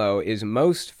 Johnny Enlow is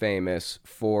most famous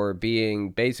for being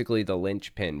basically the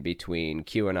linchpin between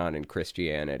QAnon and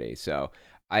Christianity. So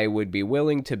I would be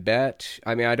willing to bet,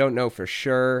 I mean, I don't know for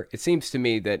sure. It seems to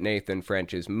me that Nathan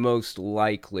French is most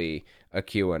likely a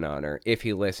QAnoner if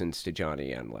he listens to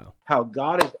Johnny Enlow. How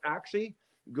God is actually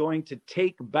going to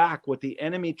take back what the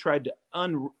enemy tried to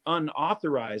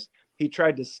unauthorize. he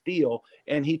tried to steal,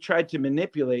 and he tried to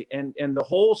manipulate, and the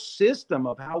whole system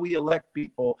of how we elect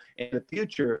people in the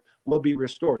future will be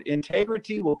restored.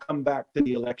 Integrity will come back to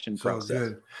the election process.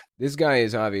 Good. This guy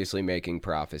is obviously making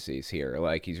prophecies here,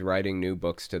 like he's writing new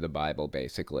books to the Bible,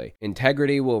 basically.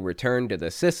 Integrity will return to the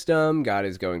system, God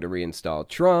is going to reinstall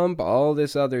Trump, all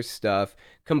this other stuff.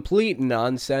 Complete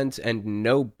nonsense and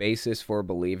no basis for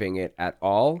believing it at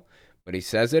all, but he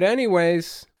says it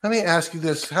anyways. Let me ask you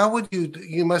this. How would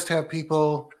you must have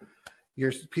people,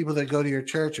 your people that go to your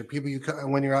church or people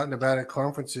when you're out and about at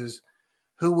conferences,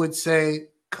 who would say,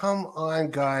 come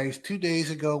on, guys, 2 days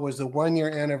ago was the 1-year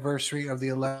anniversary of the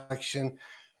election.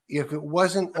 If it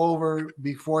wasn't over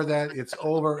before that, it's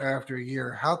over after a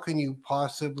year. How can you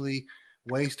possibly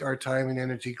waste our time and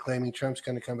energy claiming Trump's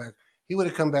going to come back? He would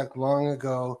have come back long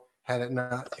ago had it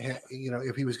not,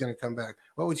 if he was going to come back.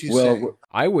 What would you say?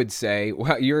 I would say,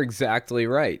 well, you're exactly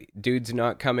right. Dude's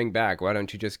not coming back. Why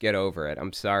don't you just get over it?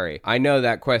 I'm sorry. I know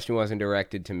that question wasn't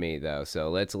directed to me, though,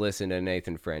 so let's listen to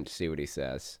Nathan French, see what he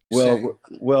says.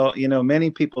 Well,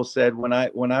 many people said when I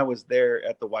was there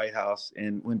at the White House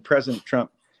and when President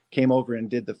Trump came over and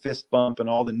did the fist bump and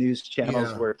all the news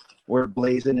channels were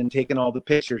blazing and taking all the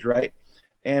pictures, right?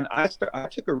 And I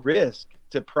took a risk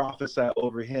to prophesy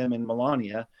over him and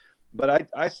Melania. But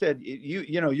I said,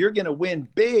 you're going to win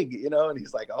big, and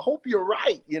he's like, I hope you're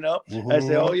right. I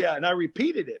said, oh, yeah. And I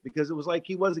repeated it because it was like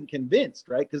he wasn't convinced,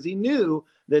 right? Because he knew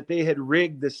that they had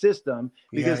rigged the system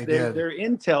because their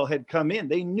intel had come in.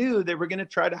 They knew they were going to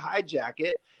try to hijack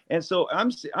it. And so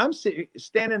I'm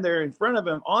standing there in front of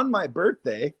him on my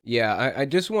birthday. Yeah, I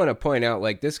just want to point out,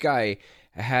 like, this guy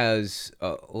has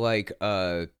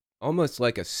almost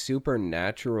like a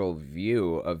supernatural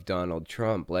view of Donald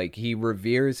Trump. Like, he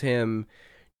reveres him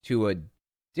to a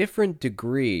different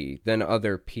degree than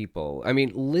other people. I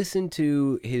mean, listen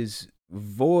to his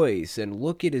voice and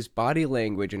look at his body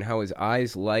language and how his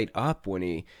eyes light up when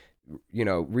he,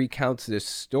 recounts this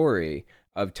story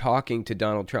of talking to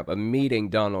Donald Trump, of meeting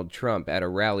Donald Trump at a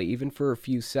rally, even for a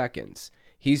few seconds.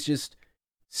 He's just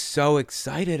so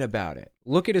excited about it.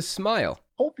 Look at his smile.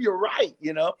 Hope you're right.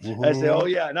 I said, oh,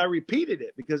 yeah. And I repeated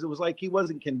it because it was like he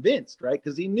wasn't convinced, right?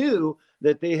 Because he knew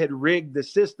that they had rigged the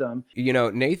system.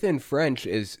 Nathan French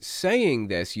is saying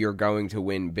this, you're going to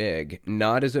win big,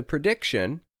 not as a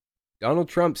prediction. Donald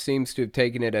Trump seems to have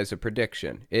taken it as a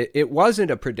prediction. It wasn't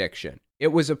a prediction.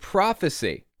 It was a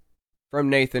prophecy from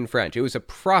Nathan French. It was a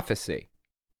prophecy.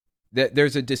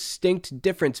 There's a distinct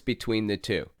difference between the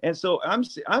two. And so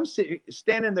I'm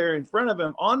standing there in front of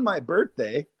him on my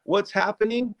birthday. What's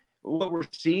happening, what we're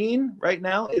seeing right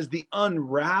now is the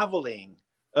unraveling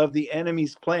of the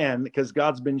enemy's plan because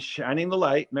God's been shining the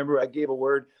light. Remember, I gave a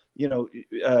word,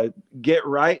 get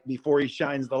right before he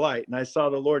shines the light. And I saw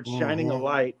the Lord shining a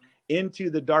light into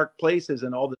the dark places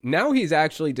and all the... Now he's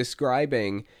actually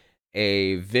describing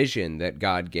a vision that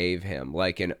God gave him,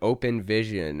 like an open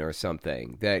vision or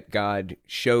something that God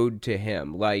showed to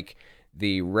him, like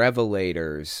the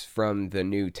revelators from the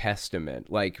New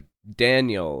Testament, like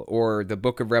Daniel or the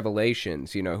book of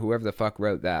Revelations, whoever the fuck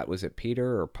wrote that. Was it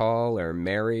Peter or Paul or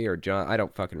Mary or John? I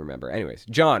don't fucking remember. Anyways,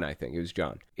 John, I think it was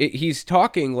John. He's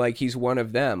talking like he's one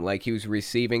of them, like he was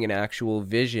receiving an actual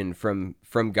vision from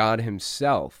God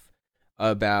himself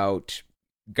about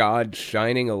God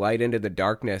shining a light into the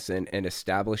darkness and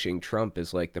establishing Trump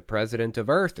as like the president of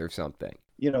Earth or something.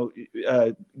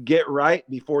 Get right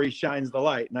before he shines the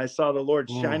light. And I saw the Lord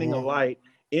shining a light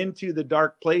into the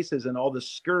dark places and all the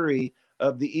scurry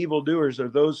of the evildoers or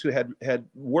those who had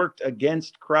worked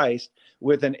against Christ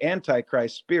with an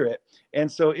antichrist spirit.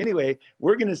 And so anyway,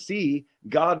 we're going to see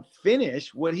God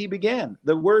finish what he began.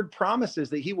 The word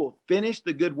promises that he will finish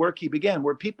the good work he began.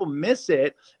 Where people miss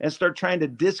it and start trying to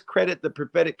discredit the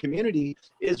prophetic community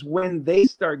is when they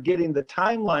start getting the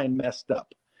timeline messed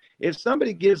up. If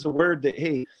somebody gives a word that,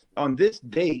 hey, on this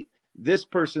date, this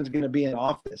person's going to be in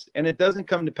office, and it doesn't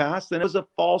come to pass, then it was a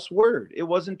false word. It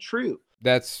wasn't true.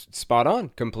 That's spot on.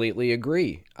 Completely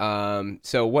agree.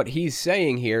 So what he's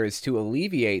saying here is to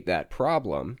alleviate that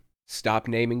problem, stop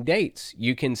naming dates.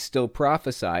 You can still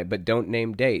prophesy, but don't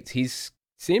name dates. He's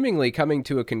seemingly coming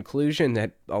to a conclusion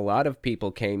that a lot of people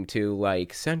came to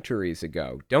like centuries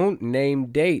ago. Don't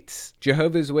name dates.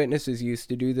 Jehovah's Witnesses used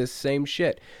to do this same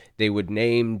shit. They would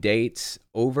name dates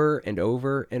over and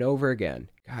over and over again.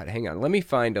 God, hang on. Let me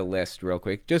find a list real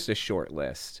quick. Just a short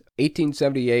list.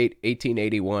 1878,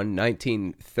 1881,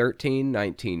 1913,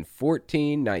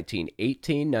 1914,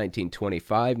 1918,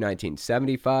 1925,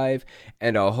 1975,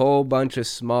 and a whole bunch of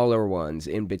smaller ones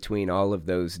in between all of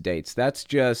those dates. That's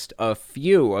just a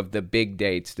few of the big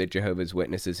dates that Jehovah's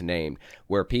Witnesses named,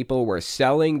 where people were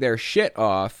selling their shit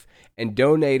off and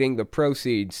donating the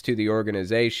proceeds to the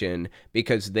organization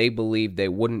because they believed they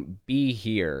wouldn't be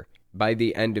here by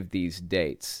the end of these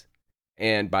dates.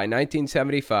 And by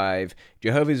 1975,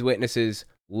 Jehovah's Witnesses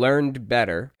learned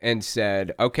better and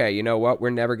said, okay, you know what? We're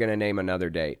never going to name another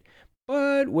date,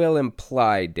 but we'll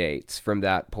imply dates from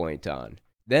that point on.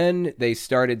 Then they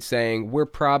started saying, we're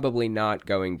probably not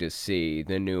going to see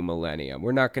the new millennium.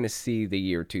 We're not going to see the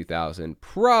year 2000.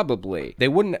 Probably. They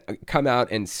wouldn't come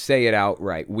out and say it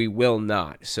outright. We will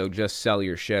not. So just sell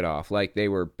your shit off, like they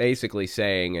were basically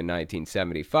saying in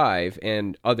 1975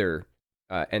 and other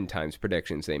end times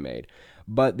predictions they made.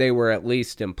 But they were at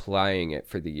least implying it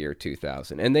for the year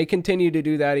 2000. And they continue to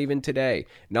do that even today.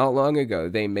 Not long ago,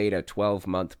 they made a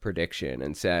 12-month prediction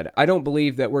and said, I don't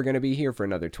believe that we're going to be here for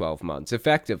another 12 months.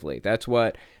 Effectively, that's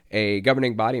what a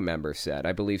governing body member said.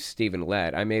 I believe Stephen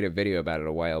Lett. I made a video about it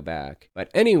a while back. But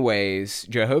anyways,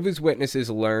 Jehovah's Witnesses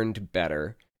learned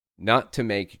better not to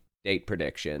make date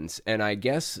predictions. And I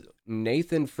guess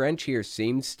Nathan French here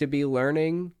seems to be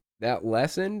learning that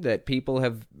lesson that people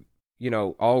have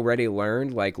already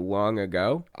learned like long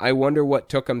ago. I wonder what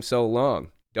took them so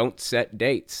long. Don't set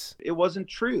dates. It wasn't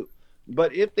true.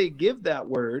 But if they give that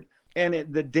word and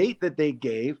the date that they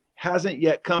gave hasn't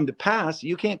yet come to pass,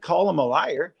 you can't call them a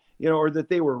liar, or that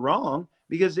they were wrong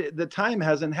because the time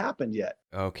hasn't happened yet.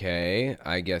 Okay,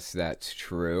 I guess that's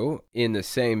true. In the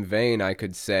same vein, I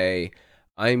could say,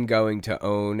 I'm going to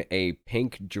own a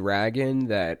pink dragon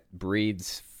that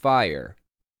breathes fire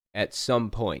at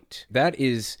some point. That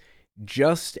is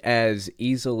just as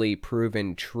easily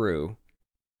proven true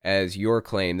as your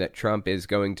claim that Trump is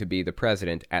going to be the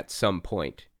president at some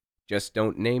point. Just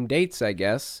don't name dates, I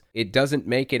guess. It doesn't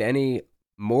make it any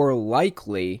more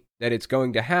likely that it's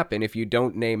going to happen if you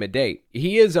don't name a date.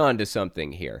 He is onto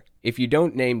something here. If you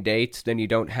don't name dates, then you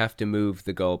don't have to move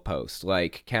the goalpost,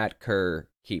 like Kat Kerr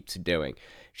keeps doing.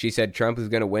 She said Trump is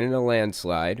going to win in a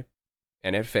landslide,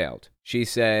 and it failed. She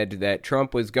said that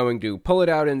Trump was going to pull it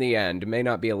out in the end. It may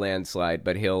not be a landslide,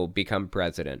 but he'll become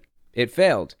president. It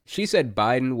failed. She said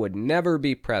Biden would never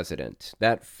be president.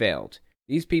 That failed.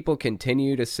 These people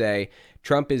continue to say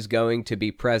Trump is going to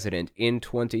be president in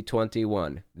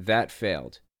 2021. That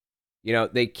failed.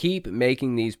 They keep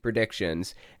making these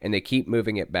predictions, and they keep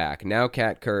moving it back. Now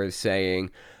Kat Kerr is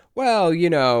saying, well,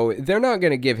 they're not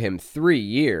going to give him 3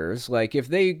 years. Like, if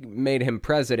they made him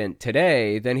president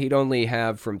today, then he'd only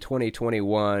have from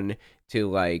 2021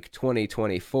 to,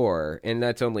 2024. And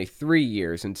that's only 3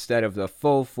 years instead of the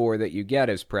full 4 that you get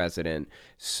as president.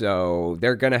 So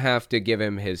they're going to have to give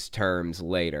him his terms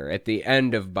later. At the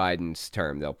end of Biden's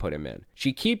term, they'll put him in.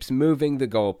 She keeps moving the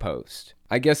goalpost.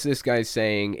 I guess this guy's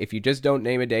saying if you just don't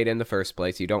name a date in the first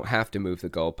place, you don't have to move the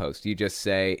goalpost. You just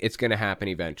say it's going to happen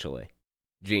eventually.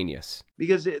 Genius.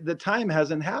 Because the time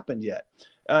hasn't happened yet.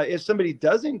 If somebody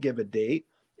doesn't give a date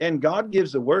and God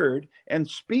gives a word and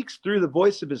speaks through the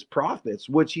voice of his prophets,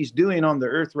 which he's doing on the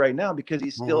earth right now, because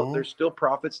there's still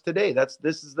prophets today.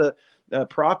 This is the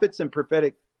prophets and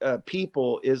prophetic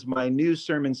people is my new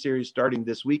sermon series starting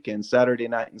this weekend, Saturday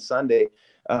night and Sunday.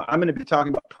 I'm going to be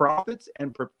talking about prophets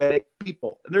and prophetic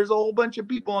people. There's a whole bunch of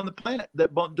people on the planet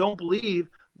that don't believe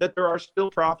that there are still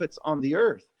prophets on the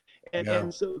earth.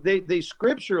 And so they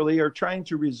scripturally are trying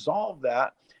to resolve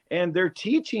that. And they're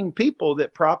teaching people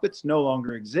that prophets no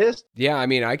longer exist. Yeah, I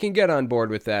mean, I can get on board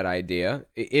with that idea.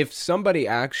 If somebody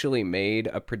actually made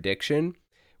a prediction,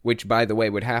 which, by the way,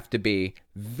 would have to be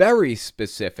very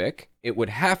specific, it would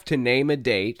have to name a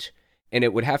date, and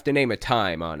it would have to name a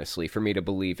time, honestly, for me to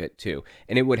believe it, too.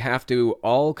 And it would have to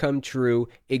all come true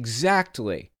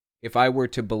exactly if I were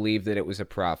to believe that it was a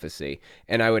prophecy.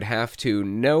 And I would have to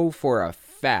know for a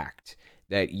fact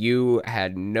that you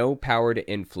had no power to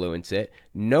influence it.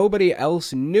 Nobody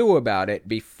else knew about it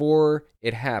before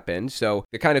it happened. So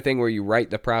the kind of thing where you write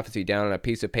the prophecy down on a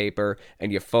piece of paper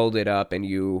and you fold it up and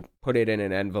you put it in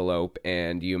an envelope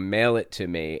and you mail it to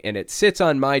me and it sits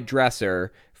on my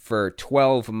dresser for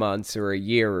 12 months or a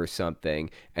year or something.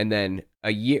 And then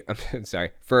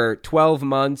for 12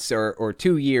 months or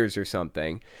 2 years or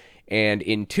something. And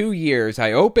in 2 years,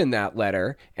 I open that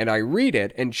letter and I read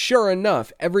it. And sure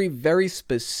enough, every very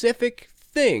specific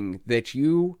thing that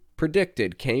you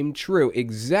predicted came true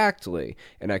exactly.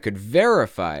 And I could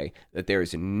verify that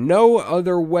there's no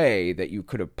other way that you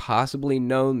could have possibly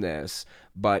known this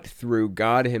but through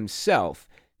God himself.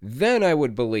 then I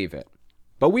would believe it.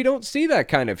 But we don't see that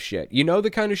kind of shit. You know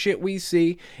the kind of shit we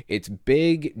see? It's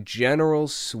big, general,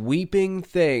 sweeping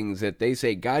things that they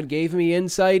say God gave me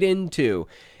insight into.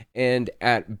 And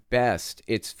at best,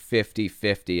 it's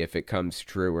 50-50 if it comes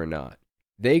true or not.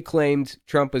 They claimed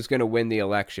Trump was going to win the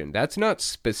election. That's not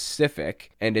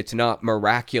specific, and it's not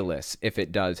miraculous if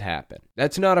it does happen.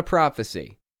 That's not a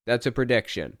prophecy. That's a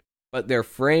prediction. But they're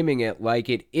framing it like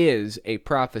it is a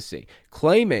prophecy,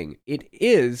 claiming it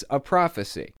is a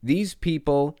prophecy. These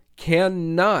people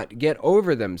cannot get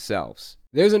over themselves.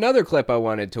 There's another clip I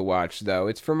wanted to watch, though.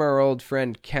 It's from our old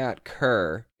friend Kat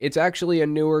Kerr. It's actually a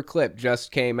newer clip, just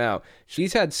came out.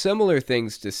 She's had similar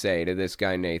things to say to this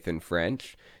guy Nathan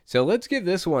French. So let's give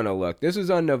this one a look. This was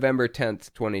on November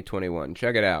 10th, 2021.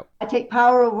 Check it out. I take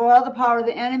power over all the power of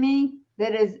the enemy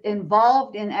that is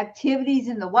involved in activities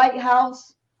in the White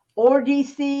House or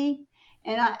DC,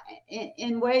 and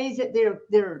in ways that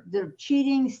they're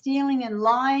cheating, stealing, and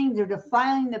lying. They're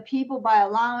defiling the people by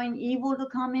allowing evil to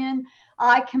come in.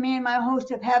 I command my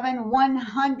host of heaven,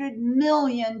 100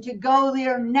 million, to go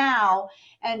there now,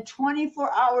 and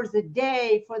 24 hours a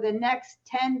day for the next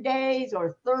 10 days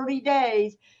or 30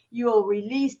 days, you will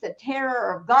release the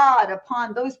terror of God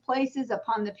upon those places,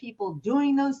 upon the people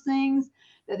doing those things,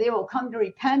 that they will come to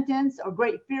repentance, or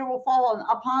great fear will fall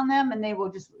upon them, and they will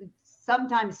just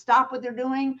sometimes stop what they're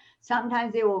doing.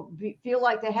 Sometimes they will feel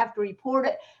like they have to report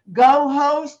it. Go,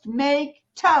 host, make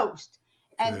toast.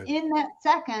 And in that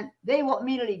second, they will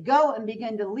immediately go and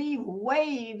begin to leave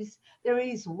waves. There are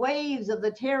these waves of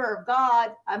the terror of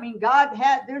God. I mean,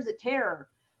 there's a terror.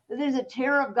 There's a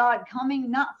terror of God coming,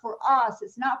 not for us.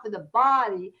 It's not for the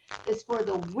body. It's for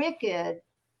the wicked.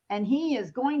 And he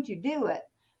is going to do it.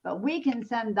 But we can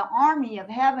send the army of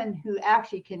heaven who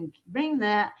actually can bring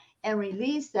that and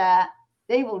release that.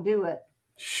 They will do it.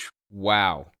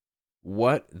 Wow.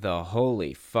 What the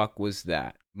holy fuck was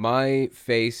that? My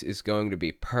face is going to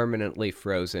be permanently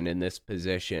frozen in this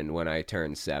position when I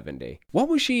turn 70. What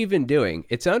was she even doing?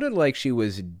 It sounded like she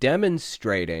was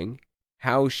demonstrating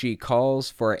how she calls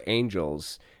for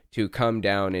angels to come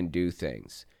down and do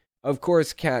things. Of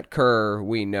course, Kat Kerr,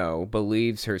 we know,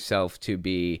 believes herself to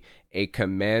be a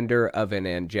commander of an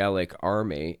angelic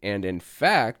army, and in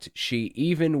fact, she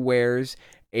even wears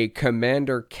a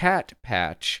Commander Cat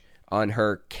patch on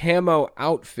her camo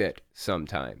outfit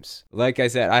sometimes. Like I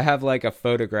said, I have like a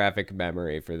photographic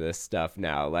memory for this stuff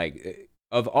now. Like,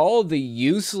 of all the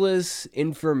useless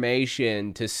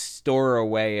information to store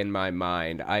away in my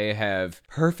mind, I have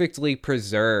perfectly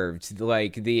preserved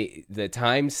like the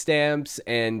timestamps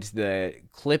and the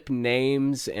clip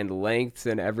names and lengths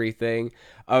and everything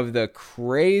of the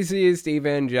craziest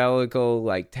evangelical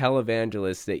like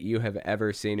televangelists that you have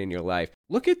ever seen in your life.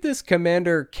 Look at this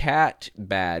Commander Cat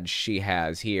badge she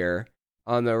has here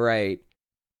on the right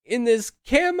in this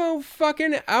camo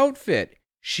fucking outfit.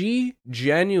 She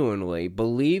genuinely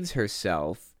believes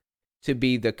herself to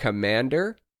be the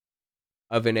commander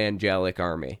of an angelic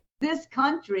army. This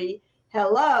country,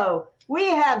 hello, we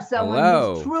have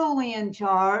someone who's truly in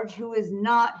charge, who is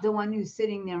not the one who's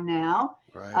sitting there now.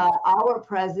 Right. Our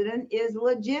president is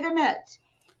legitimate,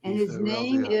 and his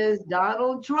name is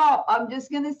Donald Trump. I'm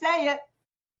just going to say it.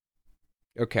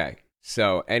 Okay.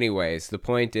 So anyways, the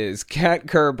point is Kat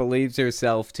Kerr believes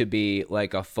herself to be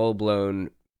like a full-blown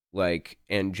like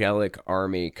angelic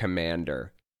army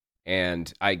commander.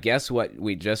 And I guess what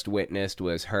we just witnessed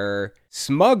was her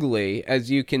smugly,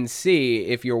 as you can see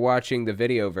if you're watching the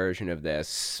video version of this,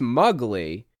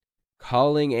 smugly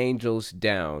calling angels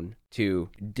down to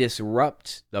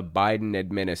disrupt the Biden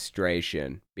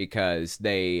administration because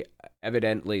they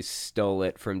evidently stole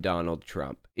it from Donald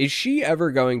Trump. Is she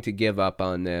ever going to give up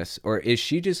on this, or is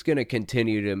she just going to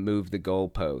continue to move the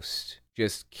goalpost?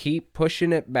 Just keep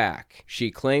pushing it back.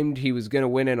 She claimed he was going to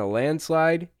win in a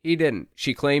landslide. He didn't.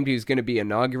 She claimed he was going to be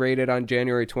inaugurated on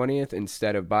January 20th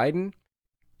instead of Biden.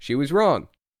 She was wrong.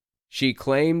 She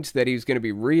claimed that he was going to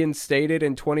be reinstated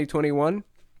in 2021.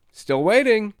 Still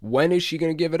waiting. When is she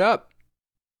going to give it up?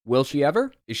 Will she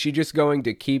ever? Is she just going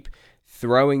to keep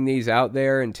throwing these out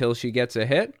there until she gets a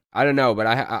hit? I don't know, but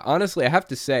I honestly, I have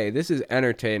to say, this is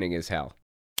entertaining as hell.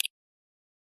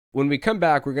 When we come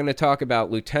back, we're going to talk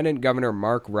about Lieutenant Governor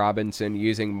Mark Robinson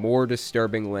using more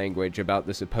disturbing language about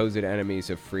the supposed enemies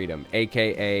of freedom,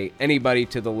 aka anybody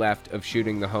to the left of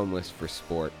shooting the homeless for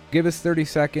sport. Give us 30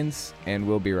 seconds, and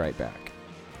we'll be right back.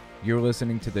 You're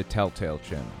listening to the Telltale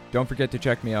Channel. Don't forget to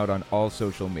check me out on all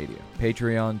social media: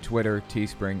 Patreon, Twitter,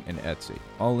 Teespring, and Etsy.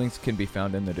 All links can be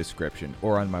found in the description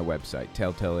or on my website,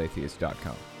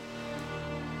 telltaleatheist.com.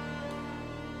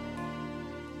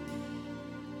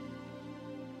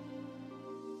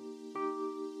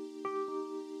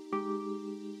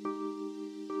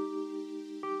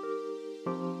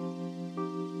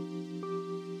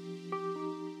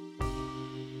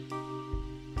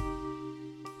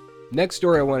 Next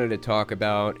story I wanted to talk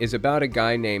about is about a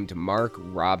guy named Mark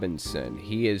Robinson.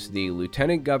 He is the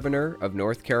Lieutenant Governor of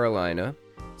North Carolina,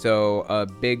 so a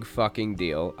big fucking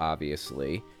deal,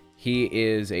 obviously. He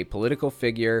is a political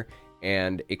figure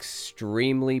and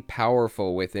extremely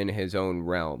powerful within his own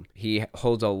realm. He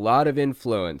holds a lot of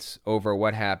influence over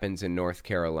what happens in North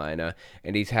Carolina,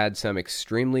 and he's had some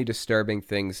extremely disturbing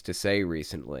things to say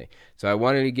recently. So I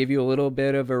wanted to give you a little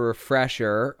bit of a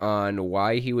refresher on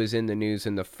why he was in the news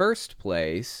in the first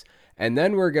place, and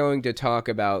then we're going to talk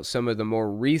about some of the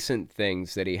more recent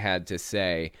things that he had to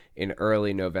say in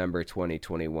early November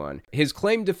 2021. His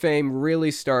claim to fame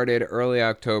really started early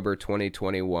October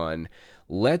 2021.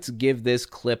 Let's give this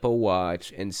clip a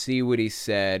watch and see what he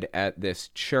said at this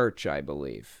church, I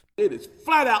believe. It is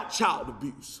flat out child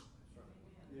abuse.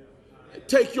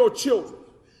 Take your children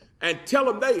and tell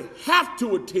them they have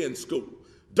to attend school.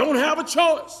 Don't have a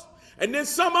choice. And then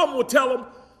some of them will tell them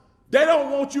they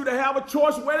don't want you to have a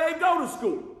choice where they go to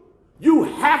school. You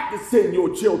have to send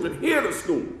your children here to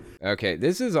school. Okay,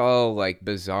 this is all like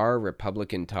bizarre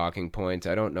Republican talking points.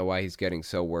 I don't know why he's getting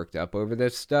so worked up over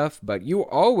this stuff, but you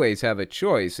always have a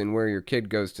choice in where your kid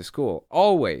goes to school.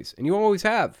 Always. And you always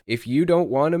have. If you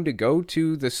don't want them to go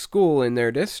to the school in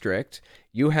their district,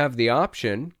 you have the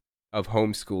option of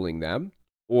homeschooling them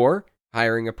or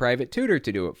hiring a private tutor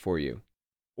to do it for you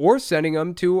or sending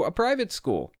them to a private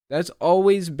school. That's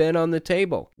always been on the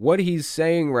table. What he's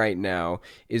saying right now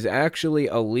is actually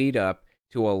a lead up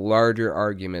to a larger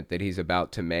argument that he's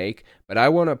about to make, but I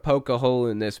want to poke a hole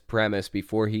in this premise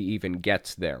before he even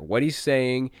gets there. What he's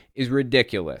saying is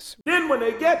ridiculous. Then when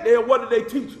they get there, what do they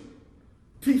teach them?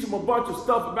 Teach them a bunch of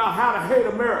stuff about how to hate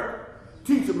America.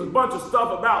 Teach them a bunch of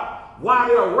stuff about why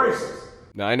they're racist.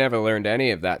 Now, I never learned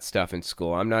any of that stuff in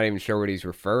school. I'm not even sure what he's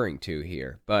referring to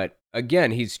here. But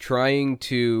again, he's trying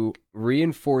to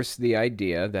reinforce the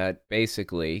idea that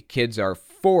basically kids are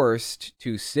forced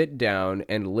to sit down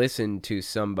and listen to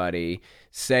somebody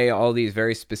say all these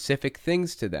very specific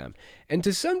things to them. And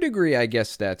to some degree, I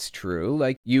guess that's true.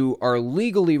 Like, you are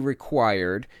legally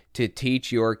required to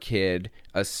teach your kid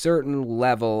a certain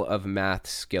level of math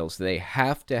skills. They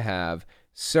have to have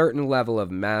certain level of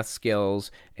math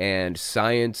skills and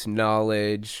science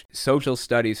knowledge, social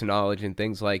studies knowledge, and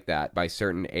things like that by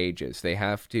certain ages. They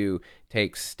have to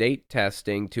take state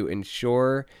testing to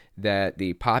ensure that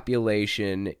the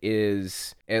population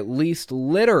is at least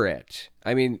literate.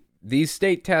 I mean, these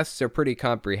state tests are pretty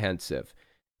comprehensive.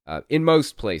 In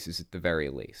most places, at the very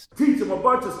least. Teach them a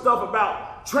bunch of stuff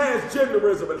about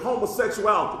transgenderism and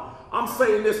homosexuality. I'm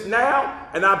saying this now,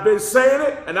 and I've been saying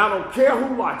it, and I don't care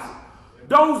who likes it.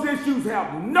 Those issues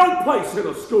have no place in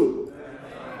a school.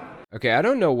 Okay, I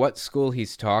don't know what school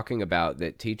he's talking about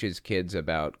that teaches kids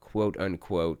about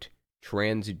quote-unquote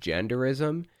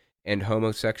transgenderism and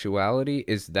homosexuality.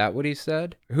 Is that what he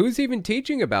said? Who's even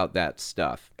teaching about that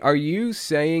stuff? Are you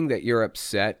saying that you're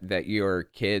upset that your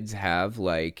kids have,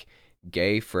 like,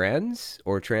 gay friends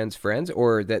or trans friends,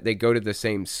 or that they go to the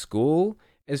same school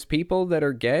as people that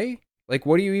are gay? Like,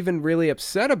 what are you even really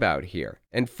upset about here?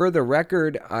 And for the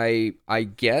record, I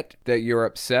get that you're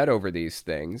upset over these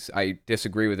things. I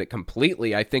disagree with it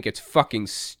completely. I think it's fucking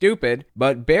stupid.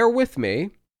 But bear with me.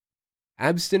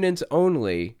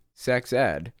 Abstinence-only sex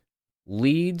ed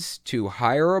leads to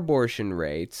higher abortion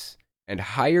rates and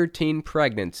higher teen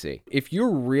pregnancy. If you're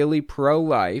really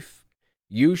pro-life,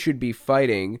 you should be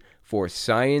fighting for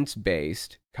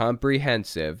science-based,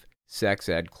 comprehensive sex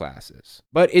ed classes.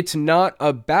 But it's not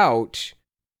about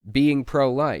being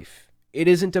pro-life. It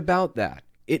isn't about that.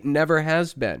 It never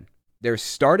has been. Their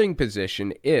starting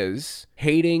position is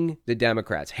hating the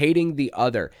Democrats, hating the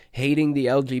other, hating the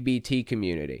LGBT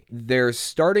community. Their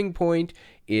starting point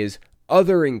is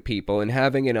othering people and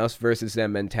having an us versus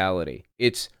them mentality.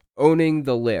 It's owning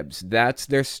the libs. That's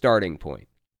their starting point.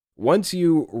 Once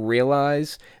you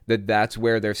realize that that's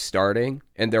where they're starting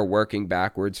and they're working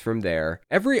backwards from there,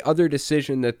 every other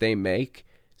decision that they make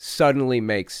suddenly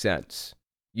makes sense.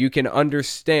 You can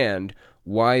understand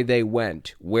why they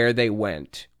went where they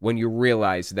went when you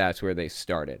realize that's where they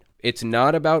started. It's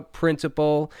not about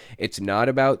principle. It's not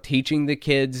about teaching the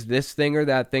kids this thing or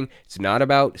that thing. It's not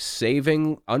about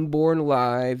saving unborn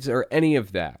lives or any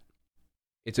of that.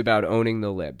 It's about owning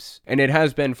the libs. And it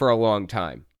has been for a long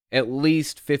time. At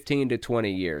least 15 to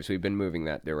 20 years, we've been moving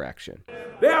that direction.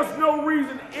 There's no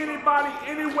reason anybody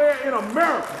anywhere in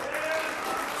America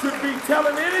should be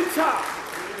telling any child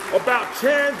about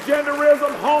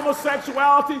transgenderism,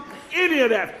 homosexuality, any of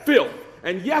that filth.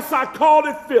 And yes, I called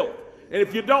it filth. And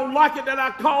if you don't like it that I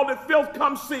called it filth,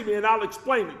 come see me and I'll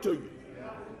explain it to you.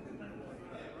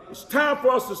 It's time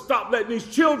for us to stop letting these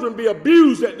children be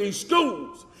abused at these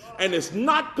schools. And it's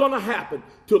not going to happen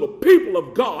till the people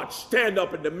of God stand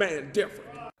up and demand different.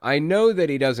 I know that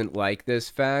he doesn't like this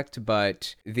fact,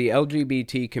 but the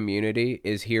LGBT community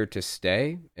is here to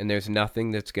stay, and there's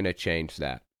nothing that's going to change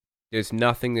that. There's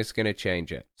nothing that's going to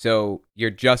change it. So you're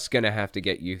just going to have to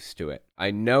get used to it.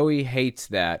 I know he hates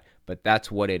that, but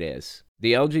that's what it is.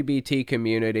 The LGBT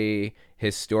community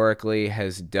historically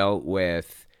has dealt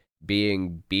with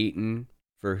being beaten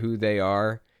for who they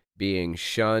are, being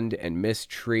shunned and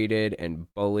mistreated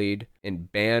and bullied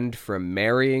and banned from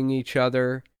marrying each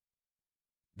other.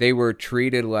 They were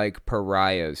treated like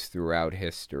pariahs throughout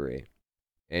history.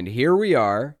 And here we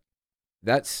are.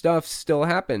 That stuff still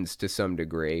happens to some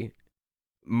degree,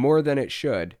 more than it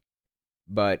should.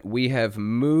 But we have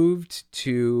moved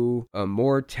to a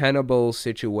more tenable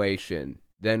situation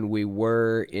than we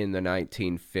were in the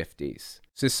 1950s.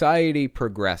 Society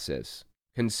progresses.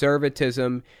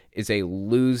 Conservatism is a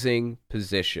losing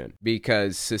position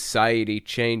because society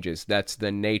changes. That's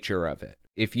the nature of it.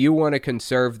 If you want to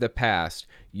conserve the past,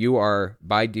 you are,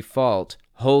 by default,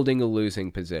 holding a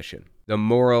losing position. The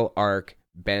moral arc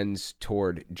bends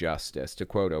toward justice, to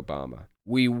quote Obama.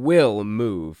 We will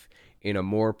move in a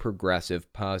more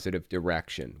progressive, positive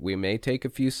direction. We may take a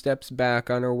few steps back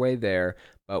on our way there,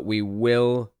 but we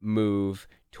will move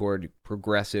toward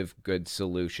progressive, good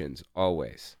solutions,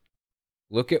 always.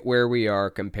 Look at where we are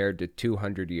compared to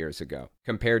 200 years ago,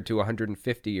 compared to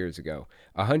 150 years ago,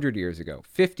 100 years ago,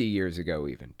 50 years ago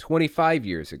even, 25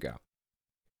 years ago.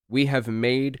 We have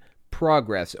made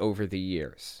progress over the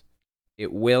years.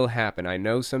 It will happen. I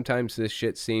know sometimes this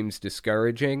shit seems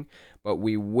discouraging, but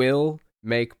we will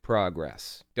make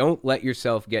progress. Don't let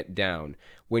yourself get down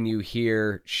when you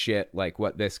hear shit like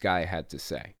what this guy had to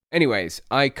say. Anyways,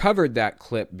 I covered that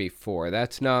clip before.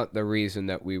 That's not the reason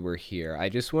that we were here. I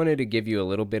just wanted to give you a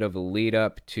little bit of a lead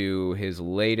up to his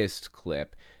latest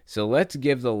clip. So let's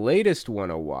give the latest one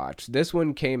a watch. This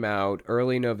one came out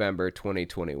early November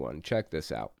 2021. Check this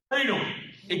out. Freedom,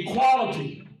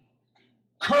 equality,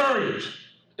 courage.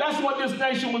 That's what this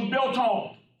nation was built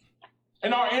on.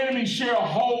 And our enemies share a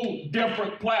whole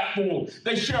different platform.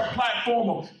 They share a platform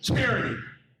of tyranny,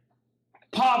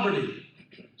 poverty,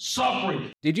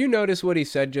 suffering. Did you notice what he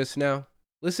said just now?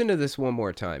 Listen to this one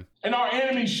more time. And our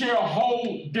enemies share a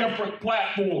whole different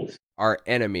platform. Our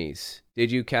enemies.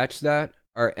 Did you catch that?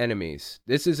 Our enemies.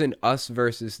 This is an us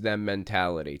versus them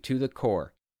mentality to the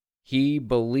core. He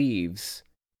believes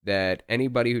that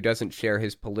anybody who doesn't share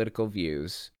his political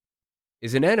views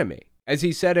is an enemy. As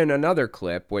he said in another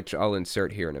clip, which I'll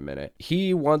insert here in a minute,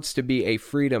 he wants to be a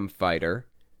freedom fighter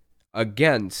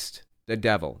against the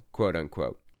devil, quote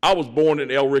unquote. I was born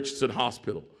in L. Richardson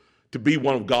Hospital to be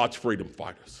one of God's freedom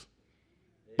fighters.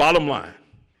 Bottom line,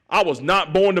 I was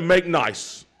not born to make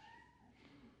nice.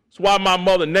 That's why my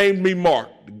mother named me Mark,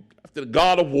 after the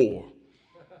God of war.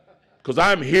 Because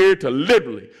I'm here to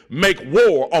literally make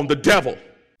war on the devil.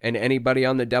 And anybody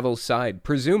on the devil's side,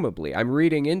 presumably. I'm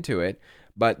reading into it,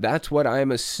 but that's what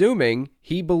I'm assuming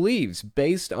he believes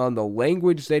based on the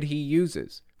language that he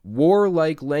uses.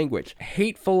 Warlike language,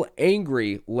 hateful,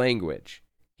 angry language.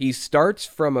 He starts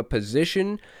from a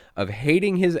position of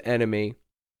hating his enemy,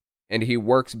 and he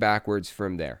works backwards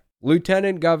from there.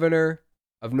 Lieutenant Governor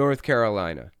of North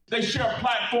Carolina. They share a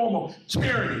platform of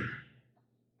tyranny,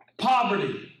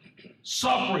 poverty,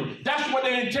 suffering. That's what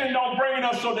they intend on bringing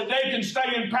us so that they can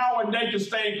stay in power and they can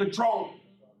stay in control.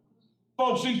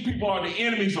 Folks, these people are the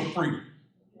enemies of freedom.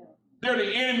 They're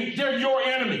the enemy. They're your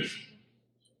enemies.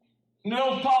 And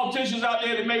those politicians out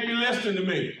there that may be listening to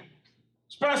me,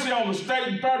 especially on the state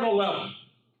and federal level,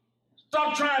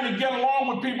 stop trying to get along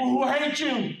with people who hate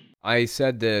you. I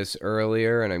said this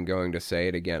earlier, and I'm going to say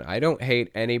it again. I don't hate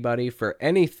anybody for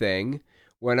anything.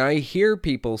 When I hear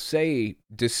people say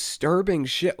disturbing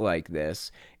shit like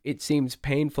this, it seems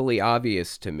painfully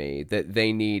obvious to me that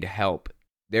they need help.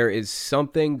 There is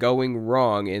something going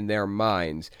wrong in their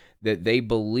minds that they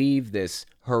believe this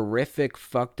horrific,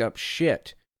 fucked up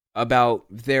shit about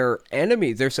their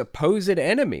enemies, their supposed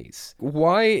enemies.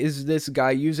 Why is this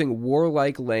guy using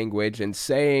warlike language and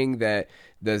saying that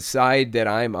the side that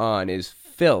I'm on is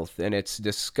filth and it's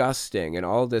disgusting and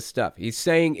all this stuff? He's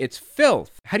saying it's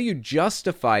filth. How do you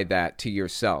justify that to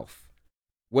yourself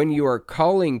when you are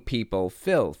calling people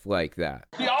filth like that?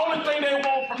 The only thing they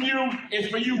want from you is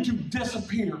for you to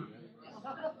disappear.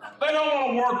 They don't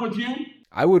want to work with you.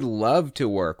 I would love to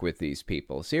work with these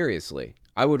people, seriously.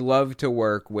 I would love to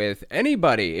work with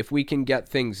anybody if we can get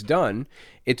things done.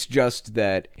 It's just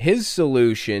that his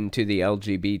solution to the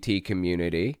LGBT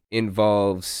community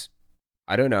involves,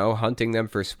 I don't know, hunting them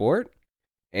for sport?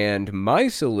 And my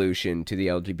solution to the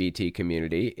LGBT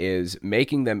community is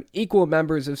making them equal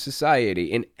members of society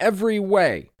in every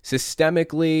way,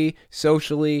 systemically,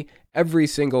 socially, every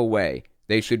single way.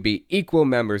 They should be equal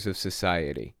members of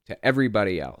society to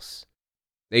everybody else.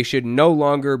 They should no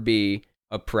longer be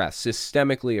oppressed,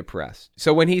 systemically oppressed.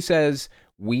 So when he says,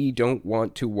 we don't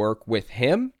want to work with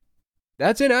him,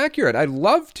 that's inaccurate. I'd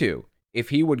love to. If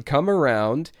he would come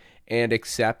around and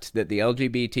accept that the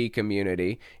LGBT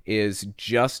community is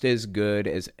just as good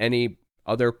as any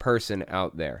other person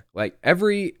out there. Like,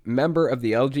 every member of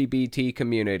the LGBT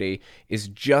community is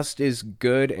just as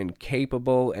good and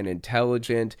capable and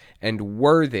intelligent and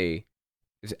worthy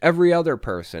as every other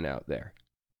person out there.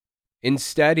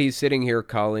 Instead, he's sitting here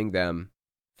calling them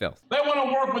filth. They want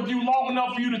to work with you long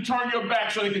enough for you to turn your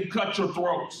back so they can cut your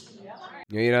throats.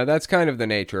 You know, that's kind of the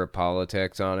nature of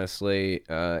politics, honestly.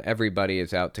 Everybody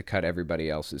is out to cut everybody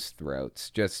else's throats,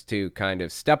 just to kind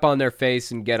of step on their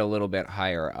face and get a little bit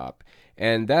higher up.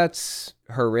 And that's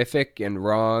horrific and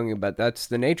wrong, but that's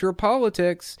the nature of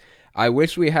politics. I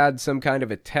wish we had some kind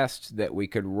of a test that we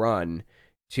could run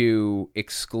to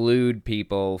exclude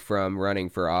people from running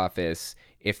for office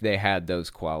if they had those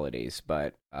qualities.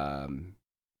 But,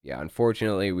 yeah,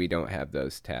 unfortunately, we don't have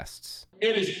those tests.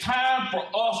 It is time for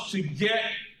us to get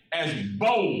as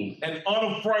bold and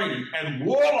unafraid and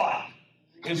warlike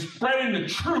in spreading the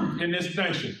truth in this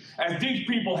nation as these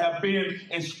people have been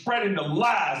in spreading the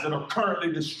lies that are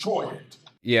currently destroying it.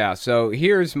 Yeah, so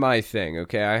here's my thing,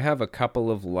 okay? I have a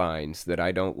couple of lines that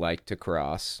I don't like to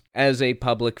cross as a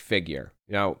public figure.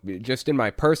 Now, just in my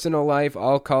personal life,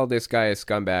 I'll call this guy a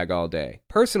scumbag all day.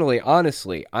 Personally,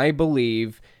 honestly, I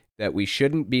believe that we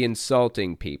shouldn't be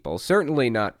insulting people, certainly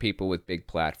not people with big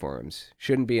platforms.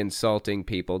 Shouldn't be insulting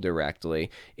people directly.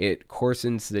 It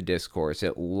coarsens the discourse.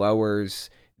 It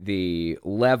lowers the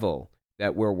level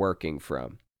that we're working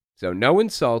from. So no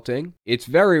insulting. It's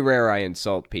very rare I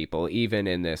insult people, even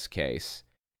in this case.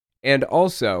 And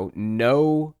also,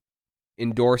 no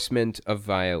endorsement of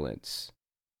violence.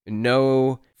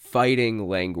 No fighting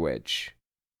language.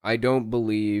 I don't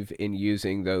believe in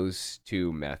using those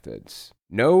two methods.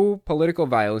 No political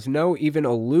violence, no even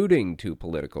alluding to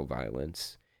political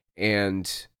violence,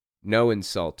 and no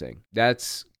insulting.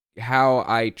 That's how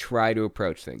I try to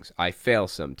approach things. I fail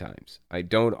sometimes. I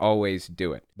don't always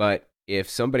do it. But if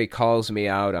somebody calls me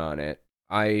out on it,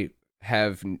 I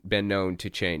have been known to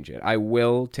change it. I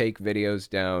will take videos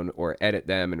down or edit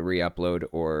them and re-upload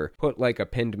or put like a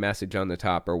pinned message on the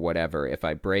top or whatever if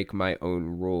I break my own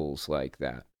rules like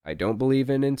that. I don't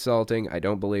believe in insulting. I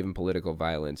don't believe in political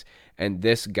violence. And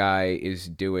this guy is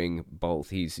doing both.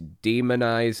 He's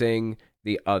demonizing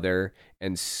the other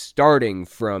and starting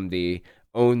from the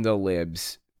own the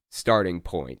libs starting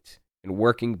point and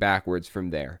working backwards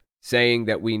from there, saying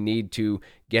that we need to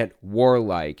get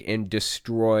warlike and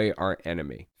destroy our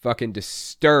enemy. Fucking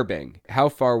disturbing how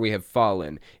far we have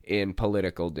fallen in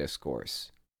political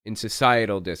discourse, in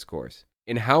societal discourse,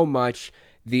 in how much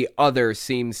the other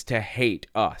seems to hate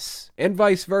us, and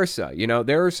vice versa. You know,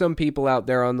 there are some people out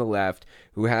there on the left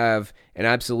who have an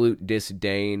absolute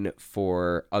disdain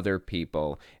for other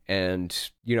people and,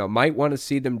 you know, might want to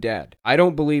see them dead. I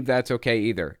don't believe that's okay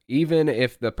either. Even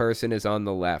if the person is on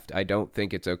the left, I don't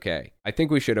think it's okay. I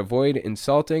think we should avoid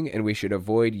insulting and we should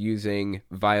avoid using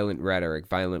violent rhetoric,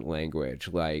 violent language,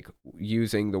 like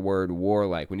using the word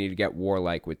warlike. We need to get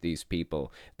warlike with these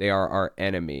people. They are our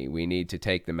enemy. We need to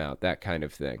take them out, that kind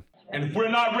of thing. And if we're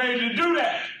not ready to do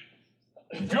that,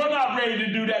 if you're not ready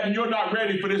to do that, then you're not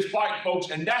ready for this fight,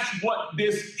 folks. And that's what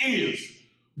this is.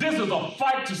 This is a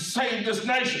fight to save this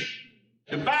nation.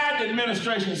 The Biden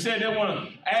administration said they want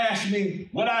to ask me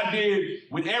what I did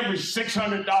with every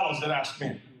 $600 that I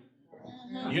spent.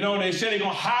 You know, they said they're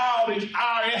going to hire all these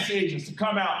IRS agents to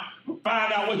come out and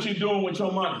find out what you're doing with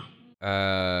your money.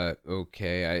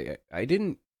 Okay. I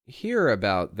didn't hear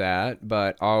about that,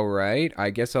 but all right. I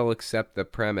guess I'll accept the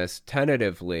premise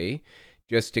tentatively,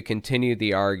 just to continue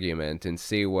the argument and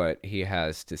see what he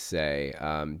has to say.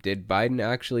 Did Biden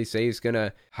actually say he's going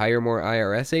to hire more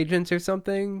IRS agents or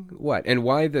something? What? And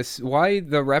why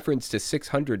the reference to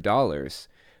 $600?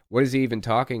 What is he even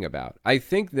talking about? I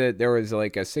think that there was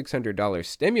like a $600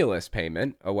 stimulus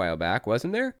payment a while back,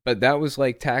 wasn't there? But that was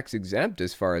like tax exempt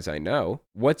as far as I know.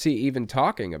 What's he even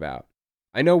talking about?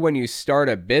 I know when you start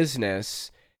a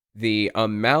business, the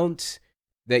amount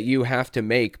that you have to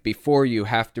make before you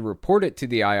have to report it to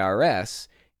the IRS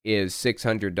is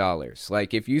 $600.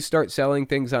 Like if you start selling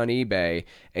things on eBay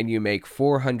and you make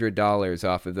 $400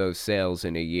 off of those sales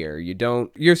in a year,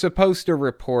 you're supposed to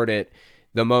report it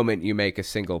the moment you make a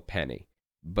single penny.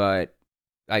 But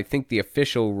I think the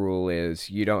official rule is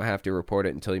you don't have to report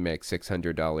it until you make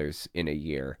 $600 in a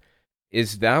year.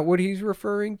 Is that what he's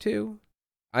referring to?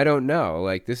 I don't know.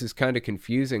 Like, this is kind of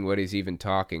confusing what he's even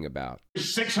talking about.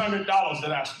 $600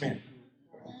 that I spent.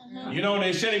 You know,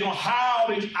 they said they're going to hire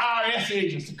all these IRS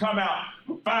agents to come out,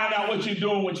 find out what you're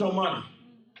doing with your money.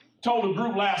 Told a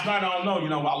group last night, I don't know, you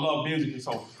know, I love music and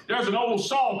so. There's an old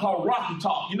song called Rocky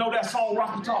Talk. You know that song,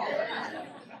 Rocky Talk?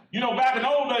 You know, back in the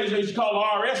old days, they used to call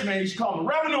the IRS man, they used to call the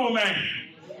revenue man.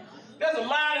 There's a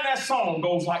line in that song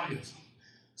goes like this. It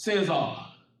says,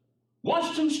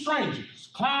 once two strangers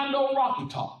climbed old Rocky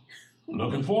Top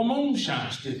looking for a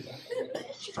moonshine stick.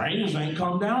 Strangers ain't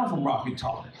come down from Rocky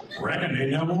Top. Reckon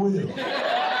they never will.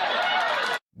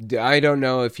 I don't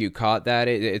know if you caught that.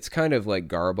 It's kind of like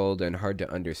garbled and hard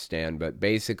to understand, but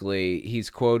basically he's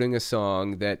quoting a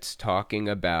song that's talking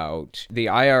about the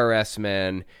IRS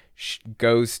man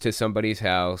goes to somebody's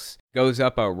house, goes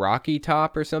up a rocky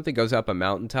top or something, goes up a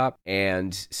mountaintop,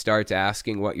 and starts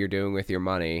asking what you're doing with your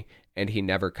money, and he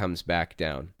never comes back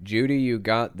down. Judy, you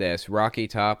got this. Rocky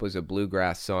Top was a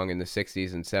bluegrass song in the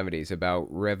 60s and 70s about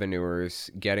revenuers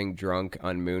getting drunk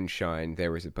on moonshine they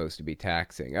were supposed to be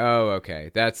taxing. Oh, okay.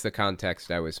 That's the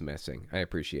context I was missing. I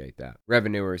appreciate that.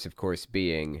 Revenuers, of course,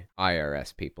 being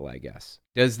IRS people, I guess.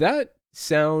 Does that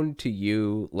sound to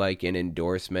you like an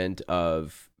endorsement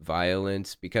of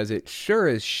violence? Because it sure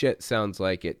as shit sounds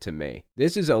like it to me.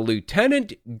 This is a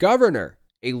lieutenant governor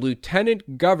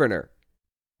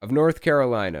of North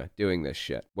Carolina doing this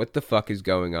shit. What the fuck is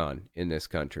going on in this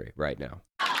country right now?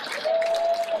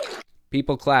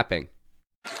 People clapping.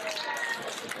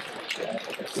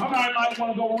 Somebody might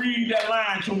want to go read that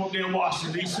line to them up there in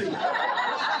Washington, D.C.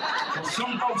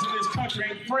 Some folks in this country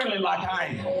ain't friendly like I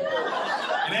am.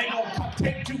 And they ain't gonna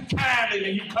take too kindly to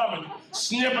you coming,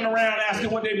 sniffing around, asking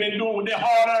what they've been doing with their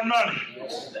hard-earned money.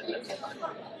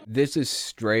 This is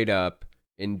straight up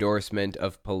endorsement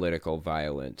of political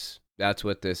violence. That's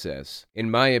what this is.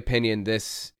 In my opinion,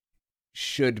 this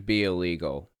should be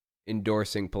illegal.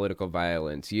 Endorsing political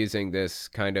violence, using this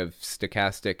kind of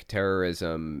stochastic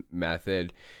terrorism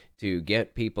method to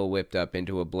get people whipped up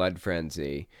into a blood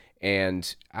frenzy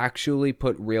and actually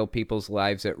put real people's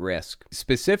lives at risk.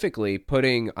 Specifically,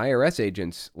 putting IRS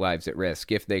agents' lives at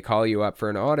risk. If they call you up for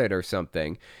an audit or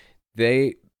something,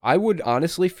 I would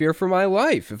honestly fear for my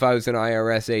life if I was an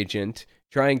IRS agent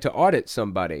trying to audit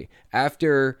somebody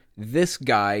after this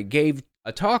guy gave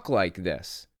a talk like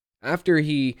this, after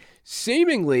he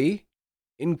seemingly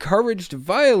encouraged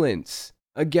violence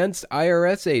against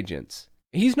IRS agents.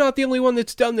 He's not the only one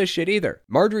that's done this shit either.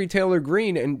 Marjorie Taylor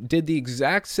Greene did the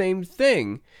exact same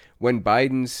thing when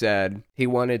Biden said he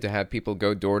wanted to have people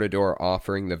go door to door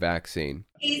offering the vaccine.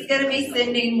 He's going to be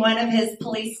sending one of his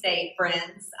police state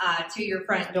friends to your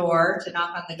front door to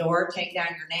knock on the door, take down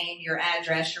your name, your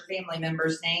address, your family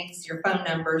members' names, your phone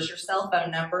numbers, your cell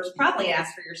phone numbers, probably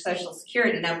ask for your social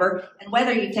security number and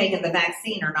whether you've taken the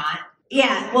vaccine or not.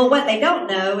 Yeah, well, what they don't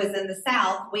know is in the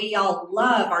South, we all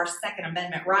love our Second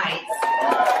Amendment rights.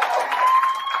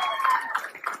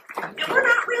 And we're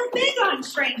not real big on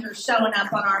strangers showing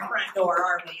up on our front door,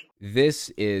 are we? This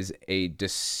is a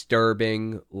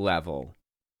disturbing level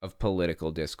of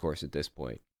political discourse at this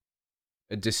point.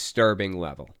 A disturbing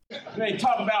level. They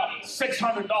talk about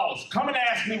 $600. Come and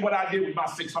ask me what I did with my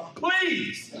 $600.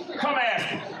 Please, come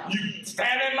ask me. You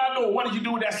stand in my door. What did you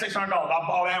do with that $600? I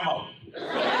bought ammo.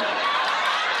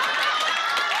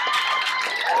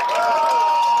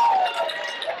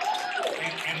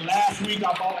 And last week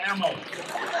I bought ammo.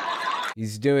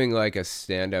 He's doing like a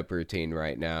stand-up routine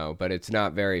right now, but it's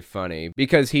not very funny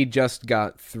because he just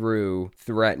got through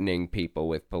threatening people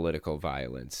with political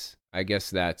violence. I guess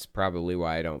that's probably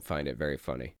why I don't find it very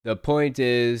funny. The point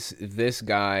is, this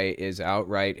guy is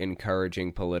outright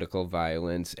encouraging political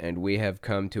violence, and we have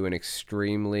come to an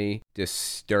extremely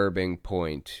disturbing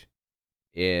point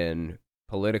in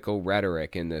political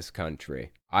rhetoric in this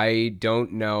country. I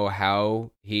don't know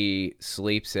how he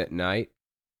sleeps at night.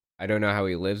 I don't know how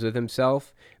he lives with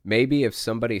himself. Maybe if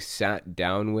somebody sat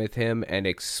down with him and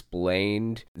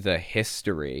explained the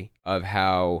history of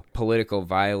how political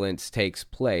violence takes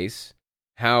place,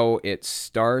 how it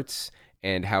starts,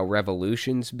 and how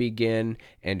revolutions begin,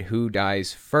 and who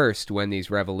dies first when these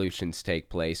revolutions take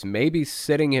place, maybe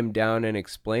sitting him down and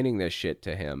explaining this shit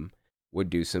to him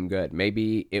would do some good.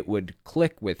 Maybe it would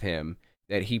click with him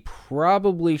that he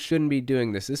probably shouldn't be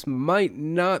doing this. This might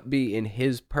not be in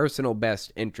his personal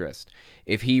best interest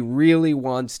if he really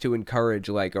wants to encourage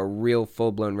like a real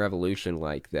full-blown revolution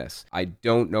like this. I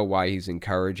don't know why he's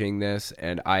encouraging this,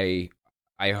 and I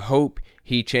hope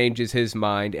he changes his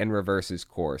mind and reverses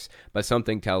course, but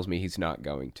something tells me he's not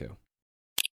going to.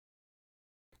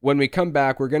 When we come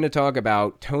back, we're going to talk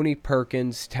about Tony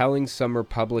Perkins telling some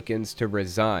Republicans to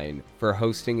resign for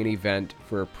hosting an event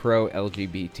for a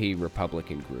pro-LGBT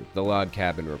Republican group, the Log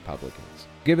Cabin Republicans.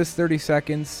 Give us 30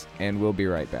 seconds, and we'll be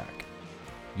right back.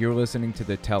 You're listening to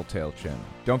the Telltale Channel.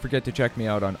 Don't forget to check me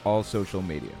out on all social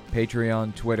media: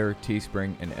 Patreon, Twitter,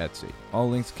 Teespring, and Etsy. All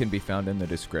links can be found in the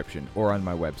description or on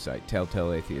my website,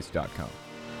 telltaleatheist.com.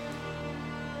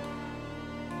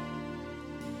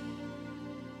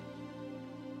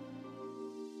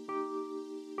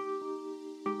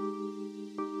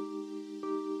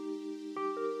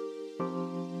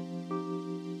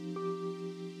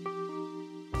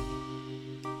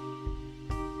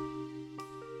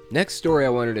 Next story I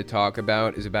wanted to talk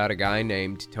about is about a guy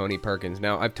named Tony Perkins.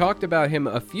 Now, I've talked about him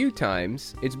a few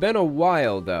times. It's been a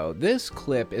while, though. This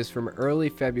clip is from early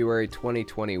February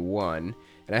 2021,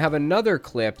 and I have another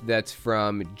clip that's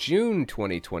from June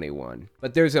 2021.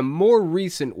 But there's a more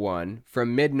recent one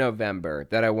from mid-November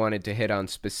that I wanted to hit on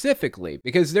specifically,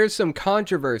 because there's some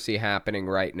controversy happening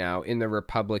right now in the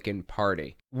Republican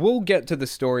Party. We'll get to the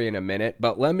story in a minute,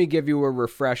 but let me give you a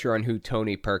refresher on who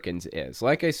Tony Perkins is.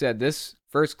 Like I said, this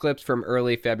first clip's from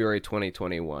early February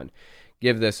 2021.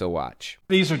 Give this a watch.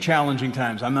 These are challenging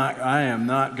times. I am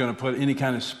not going to put any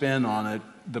kind of spin on it.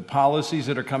 The policies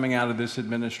that are coming out of this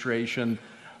administration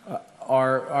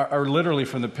are literally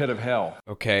from the pit of hell.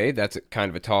 Okay, that's kind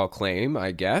of a tall claim,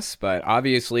 I guess, but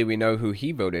obviously we know who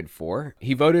he voted for.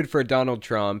 He voted for Donald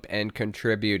Trump and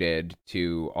contributed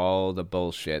to all the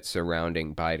bullshit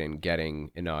surrounding Biden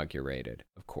getting inaugurated,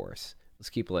 of course. Let's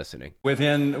keep listening.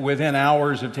 Within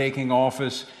hours of taking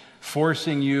office,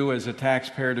 forcing you as a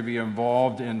taxpayer to be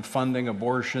involved in funding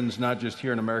abortions, not just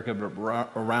here in America,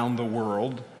 but around the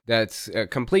world. That's a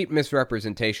complete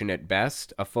misrepresentation at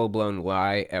best, a full-blown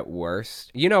lie at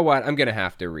worst. You know what? I'm going to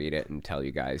have to read it and tell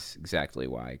you guys exactly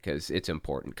why, because it's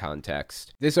important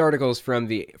context. This article's from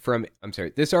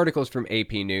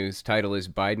AP News. Title is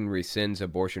Biden Rescinds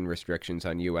Abortion Restrictions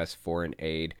on U.S. Foreign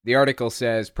Aid. The article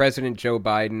says President Joe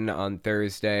Biden on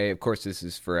Thursday, of course this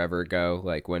is forever ago,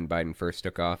 like when Biden first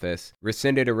took office,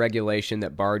 rescinded a regulation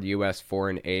that barred U.S.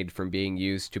 foreign aid from being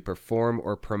used to perform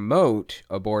or promote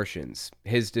abortions.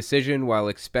 His decision, while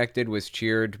expected, was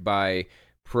cheered by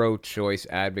pro-choice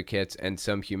advocates and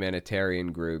some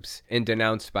humanitarian groups, and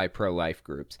denounced by pro-life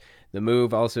groups. The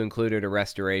move also included a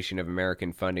restoration of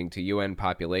American funding to UN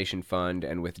Population Fund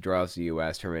and withdraws the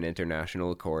U.S. from an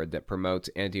international accord that promotes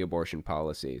anti-abortion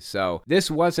policies. So this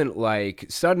wasn't like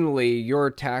suddenly your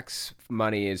tax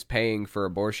money is paying for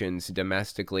abortions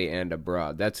domestically and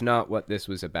abroad. That's not what this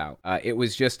was about. It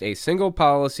was just a single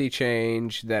policy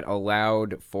change that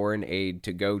allowed foreign aid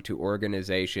to go to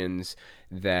organizations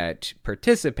that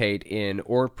participate in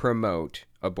or promote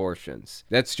abortions.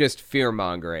 That's just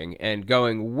fear-mongering and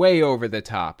going way over the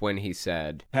top when he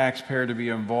said, taxpayer to be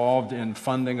involved in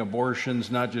funding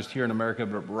abortions, not just here in America,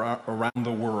 but around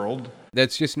the world.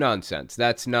 That's just nonsense.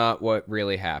 That's not what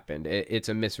really happened. It's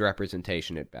a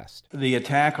misrepresentation at best. The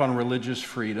attack on religious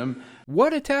freedom.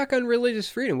 What attack on religious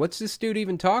freedom? What's this dude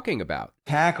even talking about?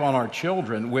 Attack on our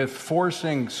children with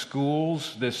forcing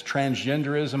schools, this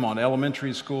transgenderism on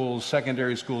elementary schools,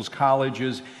 secondary schools,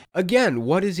 colleges. Again,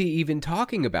 what is he even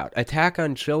talking about? Attack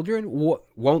on children?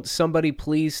 Won't somebody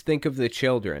please think of the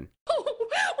children?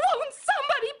 Won't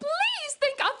somebody please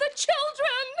think of the children?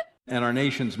 And our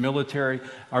nation's military.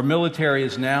 Our military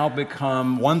has now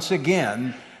become, once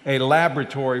again, a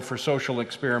laboratory for social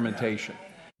experimentation.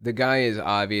 The guy is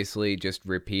obviously just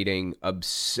repeating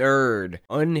absurd,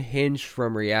 unhinged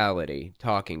from reality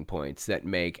talking points that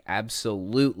make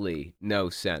absolutely no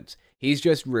sense. He's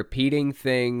just repeating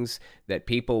things that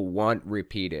people want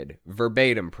repeated,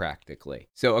 verbatim practically.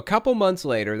 So a couple months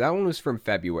later, that one was from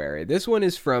February. This one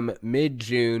is from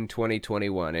mid-June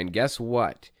 2021. And guess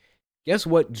what? Guess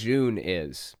what June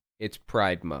is? It's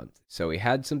Pride Month. So he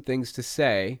had some things to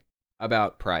say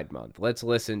about Pride Month. Let's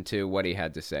listen to what he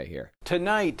had to say here.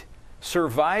 Tonight,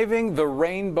 surviving the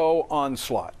rainbow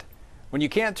onslaught. When you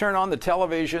can't turn on the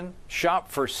television, shop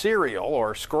for cereal,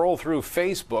 or scroll through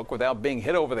Facebook without being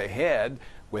hit over the head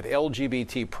with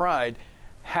LGBT pride,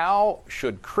 how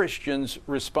should Christians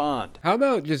respond? How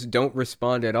about just don't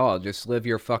respond at all? Just live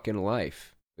your fucking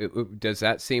life. Does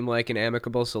that seem like an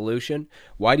amicable solution?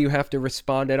 Why do you have to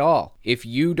respond at all? If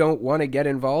you don't want to get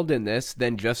involved in this,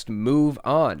 then just move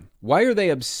on. Why are they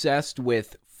obsessed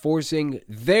with forcing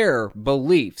their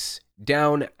beliefs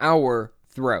down our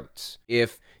throats?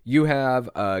 If you have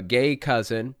a gay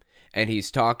cousin and he's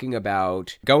talking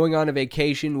about going on a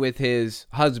vacation with his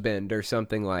husband or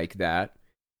something like that,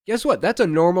 guess what? That's a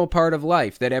normal part of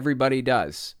life that everybody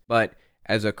does. But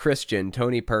As a Christian,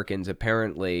 Tony Perkins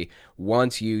apparently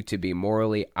wants you to be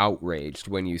morally outraged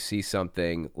when you see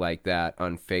something like that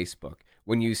on Facebook.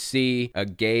 When you see a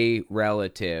gay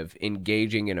relative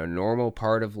engaging in a normal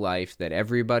part of life that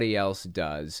everybody else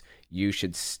does, you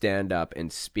should stand up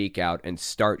and speak out and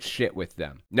start shit with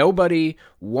them. Nobody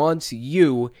wants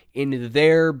you in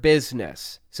their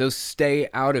business, so stay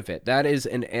out of it. That is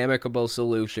an amicable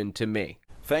solution to me.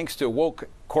 Thanks to woke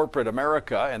corporate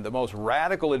America and the most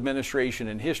radical administration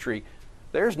in history,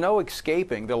 there's no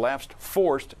escaping the left's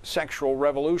forced sexual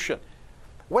revolution.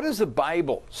 What does the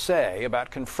Bible say about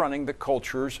confronting the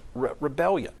culture's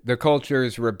rebellion? The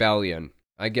culture's rebellion.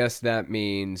 I guess that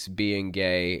means being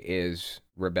gay is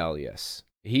rebellious.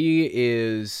 He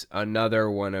is another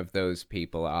one of those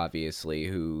people, obviously,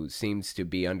 who seems to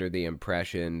be under the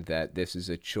impression that this is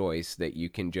a choice, that you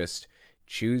can just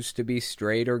choose to be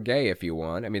straight or gay if you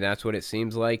want. I mean, that's what it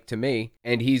seems like to me.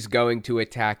 And he's going to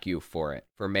attack you for it,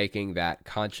 for making that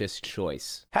conscious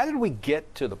choice. How did we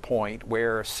get to the point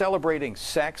where celebrating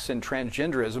sex and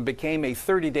transgenderism became a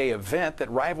 30-day event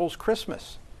that rivals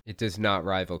Christmas? It does not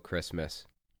rival Christmas.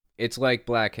 It's like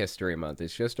Black History Month.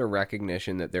 It's just a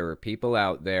recognition that there are people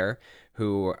out there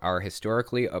who are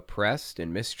historically oppressed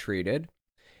and mistreated,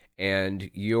 and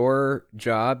your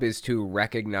job is to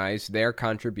recognize their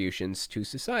contributions to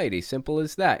society. Simple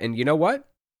as that. And you know what?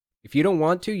 If you don't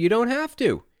want to, you don't have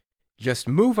to. Just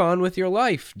move on with your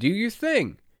life. Do your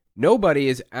thing. Nobody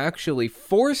is actually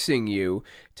forcing you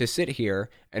to sit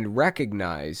here and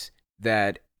recognize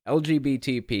that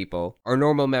LGBT people are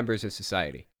normal members of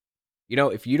society. You know,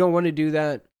 if you don't want to do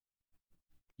that,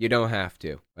 you don't have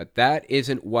to. But that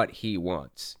isn't what he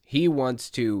wants. He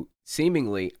wants to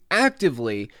seemingly,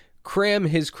 actively cram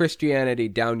his Christianity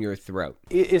down your throat.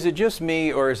 Is it just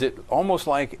me, or is it almost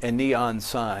like a neon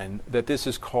sign that this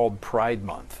is called Pride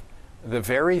Month? The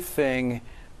very thing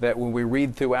that when we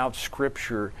read throughout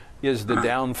Scripture is the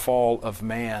downfall of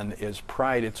man is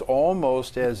pride. It's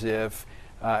almost as if,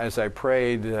 as I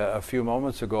prayed a few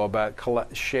moments ago about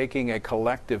shaking a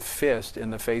collective fist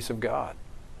in the face of God.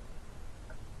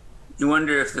 You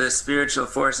wonder if the spiritual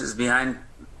forces behind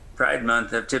Pride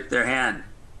Month have tipped their hand.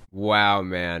 Wow,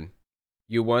 man.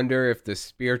 You wonder if the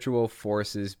spiritual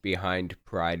forces behind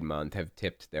Pride Month have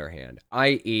tipped their hand,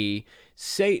 i.e.,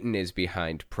 Satan is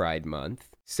behind Pride Month.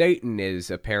 Satan is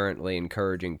apparently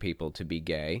encouraging people to be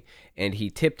gay, and he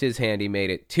tipped his hand. He made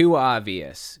it too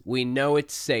obvious. We know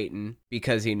it's Satan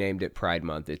because he named it Pride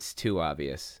Month. It's too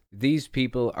obvious. These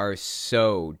people are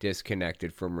so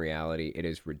disconnected from reality. It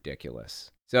is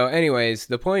ridiculous. So anyways,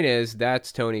 the point is,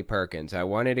 that's Tony Perkins. I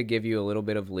wanted to give you a little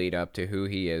bit of lead up to who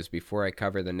he is before I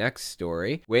cover the next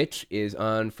story, which is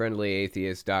on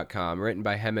friendlyatheist.com, written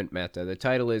by Hemant Mehta. The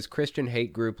title is Christian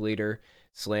Hate Group Leader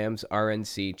Slams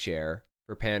RNC Chair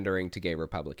for Pandering to Gay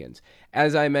Republicans.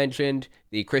 As I mentioned,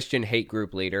 the Christian hate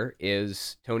group leader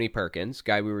is Tony Perkins,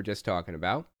 guy we were just talking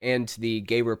about, and the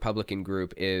gay Republican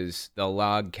group is the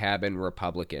Log Cabin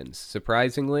Republicans.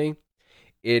 Surprisingly,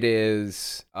 it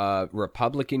is a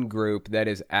Republican group that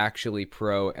is actually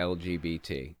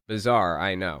pro-LGBT. Bizarre,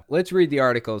 I know. Let's read the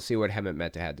article and see what Hemant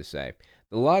Mehta had to say.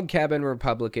 The Log Cabin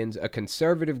Republicans, a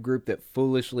conservative group that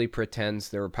foolishly pretends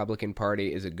the Republican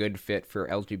Party is a good fit for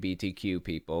LGBTQ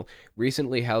people,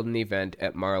 recently held an event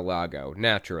at Mar-a-Lago,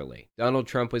 naturally. Donald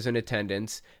Trump was in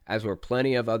attendance, as were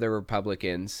plenty of other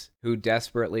Republicans who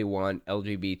desperately want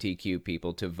LGBTQ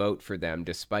people to vote for them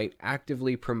despite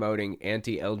actively promoting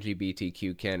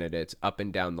anti-LGBTQ candidates up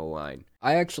and down the line.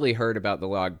 I actually heard about the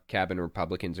Log Cabin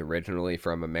Republicans originally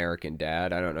from American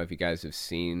Dad. I don't know if you guys have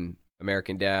seen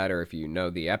American Dad or if you know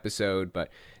the episode,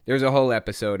 but there's a whole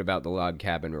episode about the Log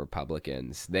Cabin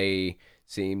Republicans. They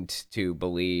seemed to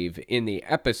believe in the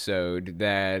episode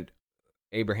that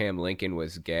Abraham Lincoln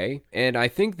was gay, and I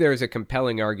think there's a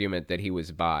compelling argument that he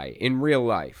was bi in real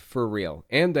life, for real,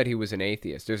 and that he was an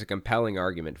atheist. There's a compelling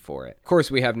argument for it. Of course,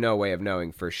 we have no way of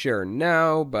knowing for sure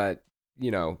now, but,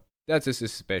 you know, that's a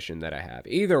suspicion that I have.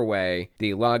 Either way,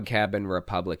 the Log Cabin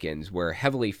Republicans were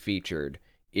heavily featured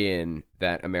in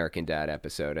that American Dad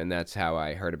episode, and that's how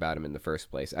I heard about him in the first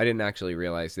place. I didn't actually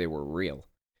realize they were real.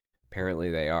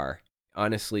 Apparently they are.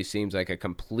 Honestly, seems like a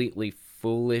completely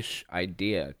foolish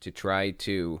idea to try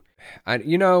to...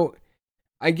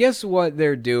 I guess what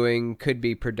they're doing could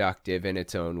be productive in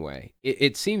its own way.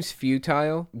 It seems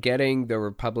futile. Getting the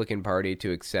Republican Party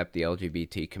to accept the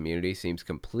LGBT community seems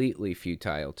completely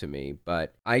futile to me,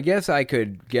 but I guess I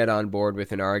could get on board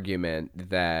with an argument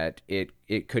that it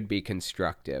could be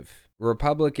constructive.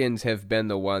 Republicans have been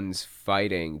the ones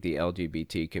fighting the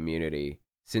LGBT community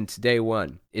since day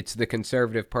one. It's the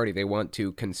conservative party. They want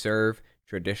to conserve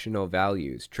traditional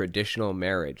values, traditional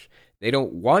marriage. They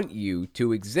don't want you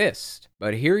to exist.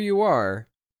 But here you are,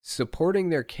 supporting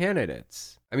their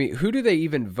candidates. I mean, who do they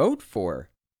even vote for?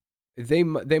 They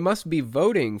must be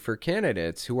voting for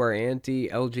candidates who are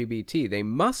anti-LGBT. They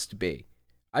must be.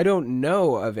 I don't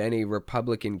know of any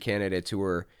Republican candidates who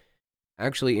are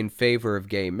actually in favor of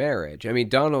gay marriage. I mean,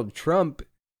 Donald Trump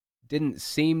didn't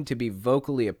seem to be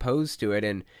vocally opposed to it,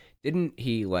 and didn't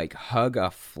he, like, hug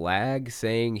a flag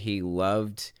saying he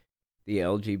loved the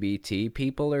LGBT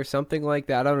people or something like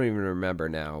that? I don't even remember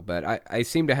now, but I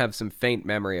seem to have some faint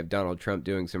memory of Donald Trump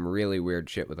doing some really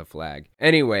weird shit with a flag.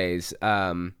 Anyways,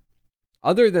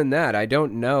 other than that, I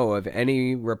don't know of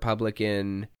any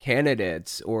Republican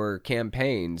candidates or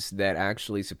campaigns that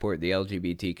actually support the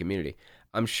LGBT community.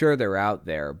 I'm sure they're out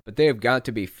there, but they have got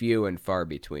to be few and far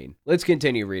between. Let's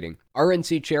continue reading.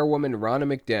 RNC Chairwoman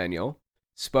Ronna McDaniel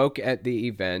spoke at the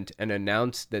event and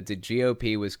announced that the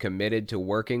GOP was committed to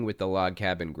working with the Log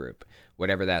Cabin Group,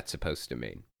 whatever that's supposed to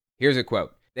mean. Here's a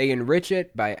quote. They enrich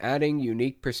it by adding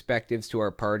unique perspectives to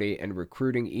our party and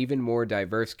recruiting even more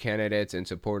diverse candidates and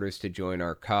supporters to join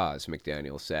our cause,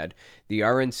 McDaniel said. The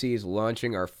RNC is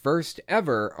launching our first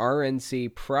ever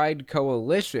RNC Pride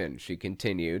Coalition, she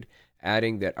continued,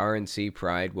 adding that RNC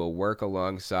Pride will work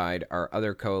alongside our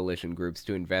other coalition groups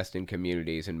to invest in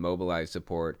communities and mobilize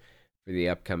support for the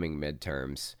upcoming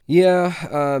midterms.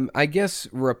 Yeah, I guess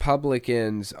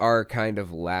Republicans are kind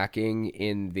of lacking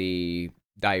in the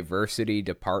diversity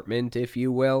department, if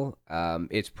you will.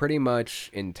 It's pretty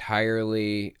much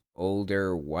entirely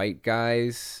older white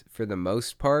guys for the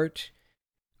most part.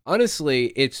 Honestly,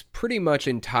 it's pretty much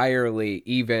entirely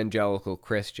evangelical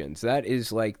Christians. That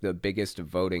is like the biggest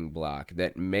voting bloc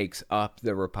that makes up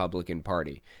the Republican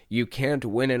Party. You can't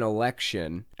win an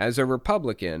election as a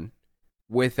Republican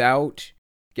without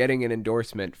getting an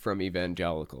endorsement from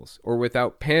evangelicals, or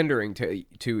without pandering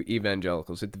to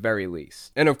evangelicals at the very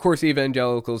least. And of course,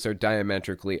 evangelicals are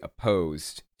diametrically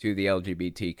opposed to the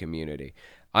LGBT community.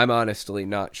 I'm honestly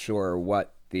not sure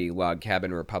what the Log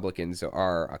Cabin Republicans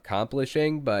are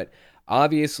accomplishing, but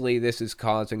obviously this is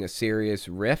causing a serious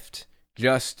rift.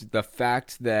 Just the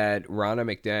fact that Ronna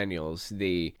McDaniel,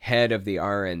 the head of the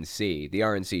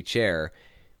RNC chair,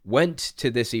 went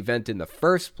to this event in the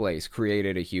first place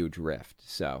created a huge rift.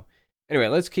 So anyway,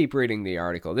 let's keep reading the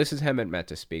article. This is Hemant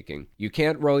Mehta speaking. You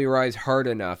can't roll your eyes hard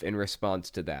enough in response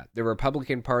to that. The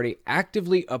Republican Party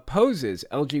actively opposes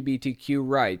LGBTQ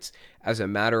rights as a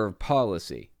matter of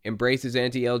policy, embraces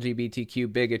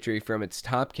anti-LGBTQ bigotry from its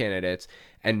top candidates,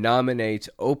 and nominates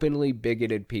openly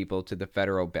bigoted people to the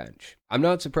federal bench. I'm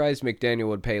not surprised McDaniel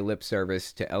would pay lip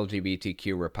service to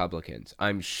LGBTQ Republicans.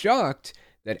 I'm shocked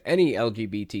that any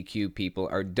LGBTQ people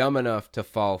are dumb enough to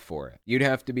fall for it. You'd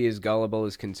have to be as gullible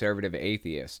as conservative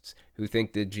atheists who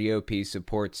think the GOP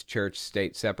supports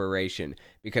church-state separation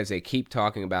because they keep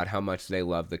talking about how much they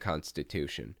love the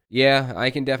Constitution. Yeah,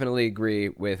 I can definitely agree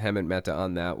with Hemant Mehta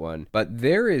on that one, but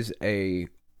there is a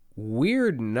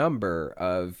weird number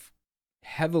of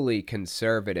heavily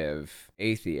conservative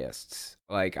atheists.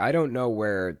 Like, I don't know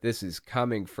where this is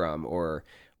coming from or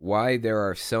why there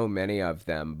are so many of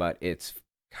them, but it's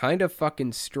kind of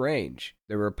fucking strange.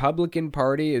 The Republican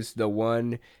Party is the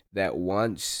one that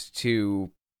wants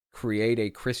to create a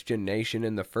Christian nation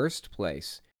in the first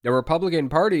place. The Republican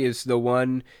Party is the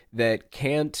one that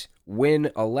can't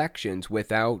win elections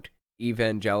without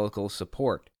evangelical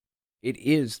support. It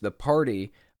is the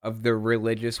party of the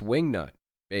religious wingnut,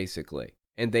 basically.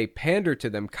 And they pander to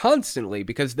them constantly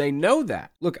because they know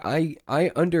that. Look, I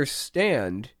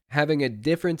understand having a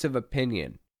difference of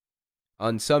opinion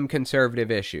on some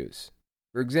conservative issues.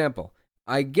 For example,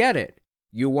 I get it.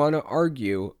 You want to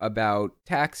argue about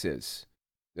taxes,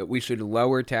 that we should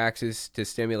lower taxes to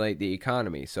stimulate the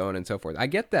economy, so on and so forth. I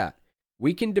get that.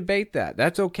 We can debate that.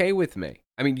 That's okay with me.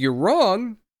 I mean, you're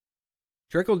wrong.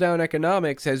 Trickle-down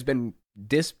economics has been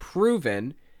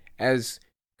disproven as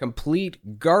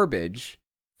complete garbage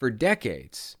for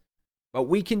decades. But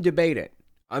we can debate it.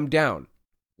 I'm down.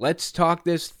 Let's talk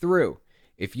this through.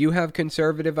 If you have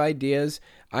conservative ideas,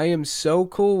 I am so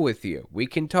cool with you. We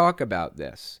can talk about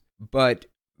this. But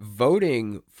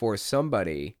voting for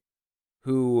somebody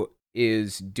who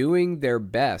is doing their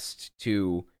best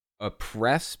to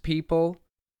oppress people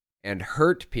and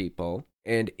hurt people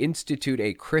and institute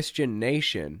a Christian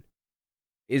nation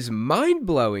is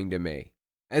mind-blowing to me.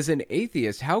 As an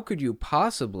atheist, how could you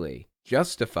possibly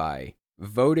justify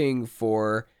voting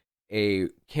for a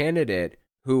candidate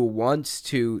who wants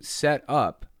to set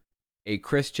up a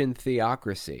Christian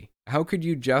theocracy? How could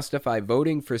you justify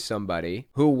voting for somebody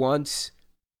who wants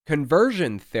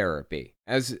conversion therapy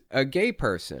as a gay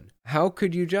person. How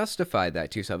could you justify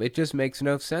that to yourself? It just makes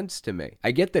no sense to me.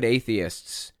 I get that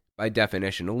atheists, by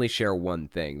definition, only share one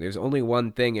thing. There's only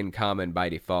one thing in common by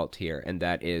default here, and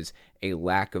that is a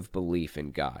lack of belief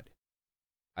in God.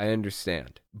 I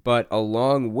understand. But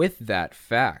along with that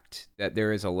fact that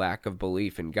there is a lack of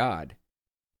belief in God,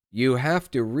 you have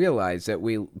to realize that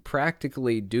we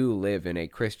practically do live in a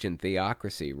Christian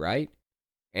theocracy, right?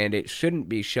 And it shouldn't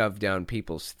be shoved down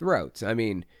people's throats. I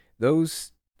mean,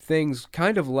 those things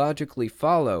kind of logically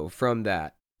follow from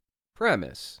that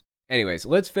premise. Anyways,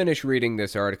 let's finish reading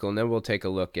this article, and then we'll take a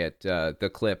look at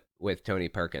the clip with Tony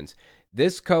Perkins.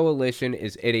 This coalition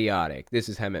is idiotic. This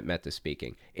is Hemant Mehta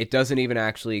speaking. It doesn't even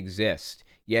actually exist.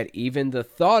 Yet even the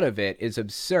thought of it is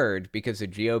absurd because the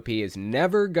GOP is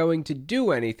never going to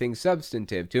do anything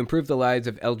substantive to improve the lives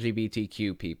of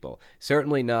LGBTQ people.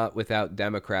 Certainly not without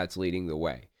Democrats leading the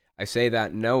way. I say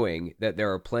that knowing that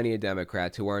there are plenty of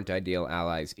Democrats who aren't ideal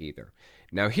allies either.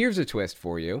 Now here's a twist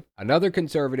for you. Another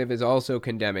conservative is also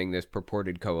condemning this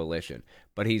purported coalition,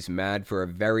 but he's mad for a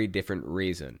very different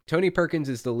reason. Tony Perkins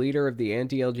is the leader of the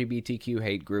anti-LGBTQ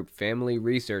hate group Family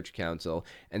Research Council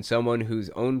and someone whose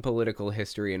own political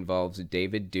history involves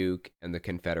David Duke and the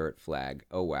Confederate flag.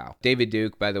 Oh wow. David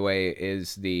Duke, by the way,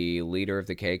 is the leader of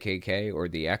the KKK, or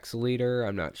the ex-leader.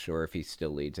 I'm not sure if he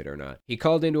still leads it or not. He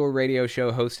called into a radio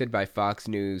show hosted by Fox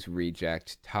News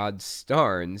reject Todd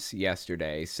Starnes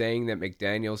yesterday, saying that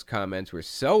McDaniel's comments were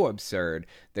so absurd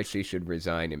that she should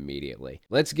resign immediately.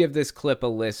 Let's give this clip a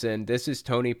listen. This is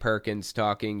Tony Perkins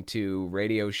talking to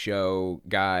radio show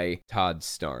guy Todd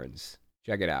Starnes.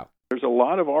 Check it out. There's a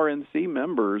lot of RNC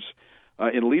members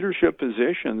in leadership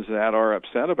positions that are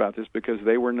upset about this because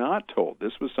they were not told.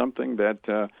 This was something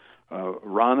that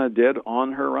Ronna did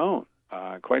on her own.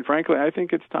 Quite frankly, I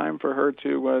think it's time for her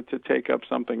to take up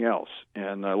something else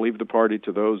and leave the party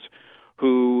to those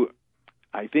who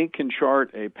I think can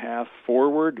chart a path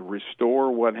forward,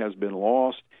 restore what has been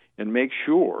lost, and make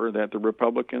sure that the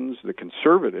Republicans, the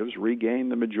conservatives, regain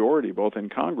the majority both in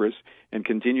Congress and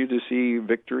continue to see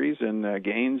victories and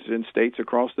gains in states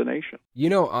across the nation. You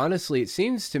know, honestly, it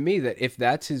seems to me that if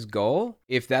that's his goal,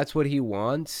 if that's what he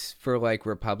wants for like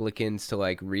Republicans to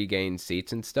like regain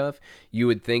seats and stuff, you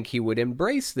would think he would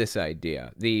embrace this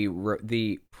idea.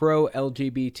 The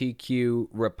pro-LGBTQ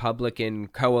Republican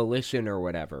coalition or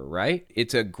whatever, right?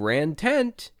 It's a grand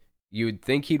tent. You'd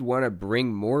think he'd want to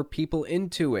bring more people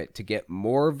into it to get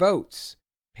more votes,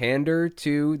 pander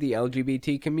to the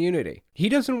LGBT community. He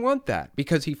doesn't want that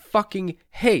because he fucking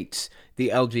hates the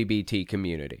LGBT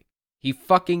community. He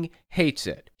fucking hates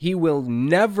it. He will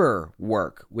never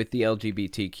work with the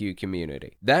LGBTQ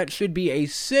community. That should be a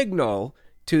signal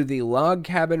to the log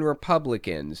cabin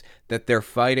Republicans that they're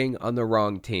fighting on the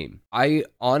wrong team. I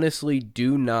honestly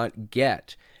do not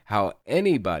get how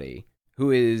anybody who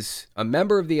is a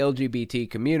member of the LGBT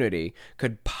community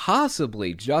could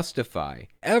possibly justify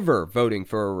ever voting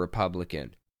for a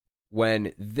Republican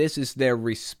when this is their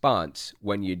response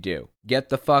when you do. Get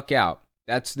the fuck out.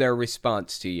 That's their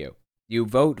response to you. You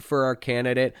vote for our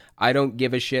candidate. I don't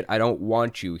give a shit. I don't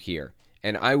want you here.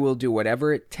 And I will do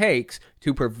whatever it takes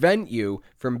to prevent you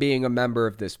from being a member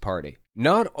of this party.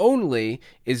 Not only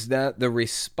is that the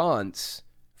response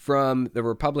from the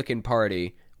Republican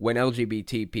Party when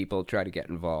LGBT people try to get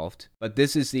involved, but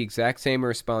this is the exact same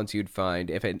response you'd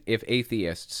find if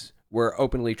atheists were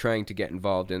openly trying to get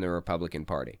involved in the Republican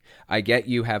Party. I get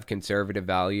you have conservative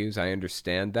values, I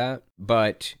understand that,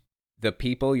 but the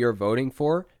people you're voting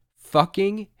for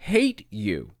fucking hate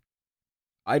you.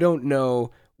 I don't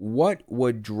know what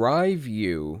would drive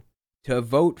you to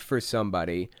vote for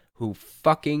somebody who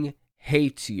fucking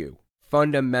hates you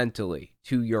fundamentally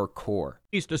to your core.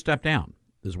 Needs to step down,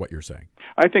 is what you're saying.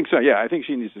 I think so. Yeah, I think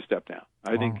she needs to step down.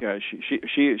 I think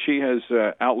she has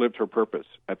outlived her purpose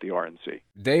at the RNC.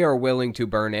 They are willing to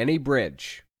burn any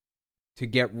bridge to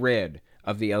get rid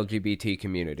of the LGBT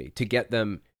community, to get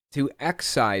them, to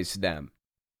excise them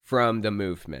from the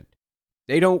movement.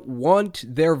 They don't want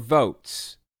their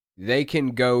votes. They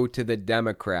can go to the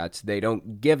Democrats. They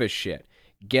don't give a shit.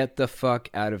 Get the fuck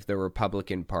out of the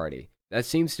Republican Party. That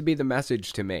seems to be the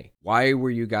message to me. Why were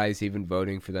you guys even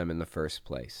voting for them in the first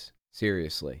place?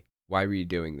 Seriously, why were you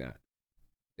doing that?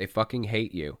 They fucking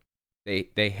hate you. They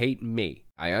hate me.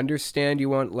 I understand you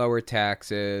want lower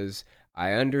taxes.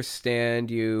 I understand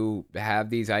you have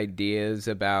these ideas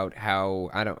about how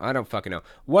I don't fucking know.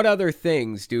 What other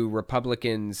things do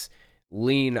Republicans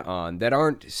lean on that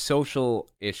aren't social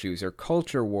issues or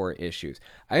culture war issues?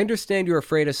 I understand you're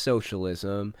afraid of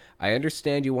socialism. I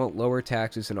understand you want lower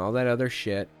taxes and all that other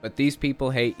shit, but these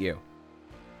people hate you.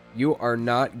 You are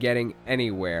not getting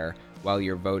anywhere while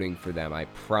you're voting for them, I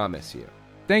promise you.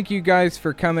 Thank you guys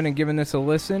for coming and giving this a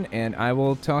listen, and I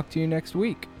will talk to you next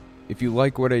week. If you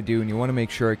like what I do and you want to make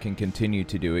sure I can continue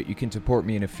to do it, you can support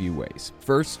me in a few ways.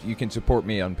 First, you can support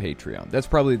me on Patreon. That's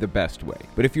probably the best way.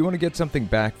 But if you want to get something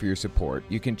back for your support,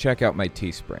 you can check out my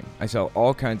Teespring. I sell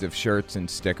all kinds of shirts and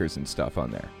stickers and stuff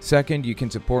on there. Second, you can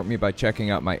support me by checking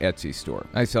out my Etsy store.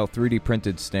 I sell 3D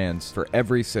printed stands for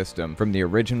every system, from the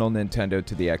original Nintendo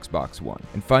to the Xbox One.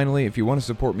 And finally, if you want to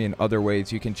support me in other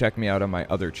ways, you can check me out on my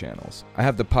other channels. I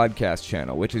have the podcast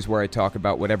channel, which is where I talk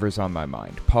about whatever's on my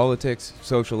mind. Politics,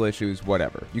 social issues,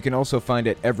 whatever. You can also find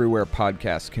it everywhere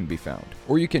podcasts can be found.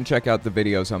 Or you can check out the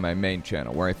videos on my main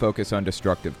channel, where I focus on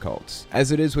destructive cults.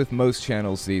 As it is with most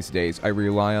channels these days, I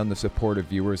rely on the support of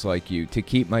viewers like you to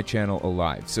keep my channel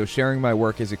alive, so sharing my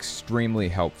work is extremely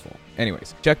helpful.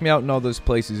 Anyways, check me out in all those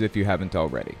places if you haven't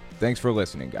already. Thanks for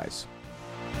listening, guys.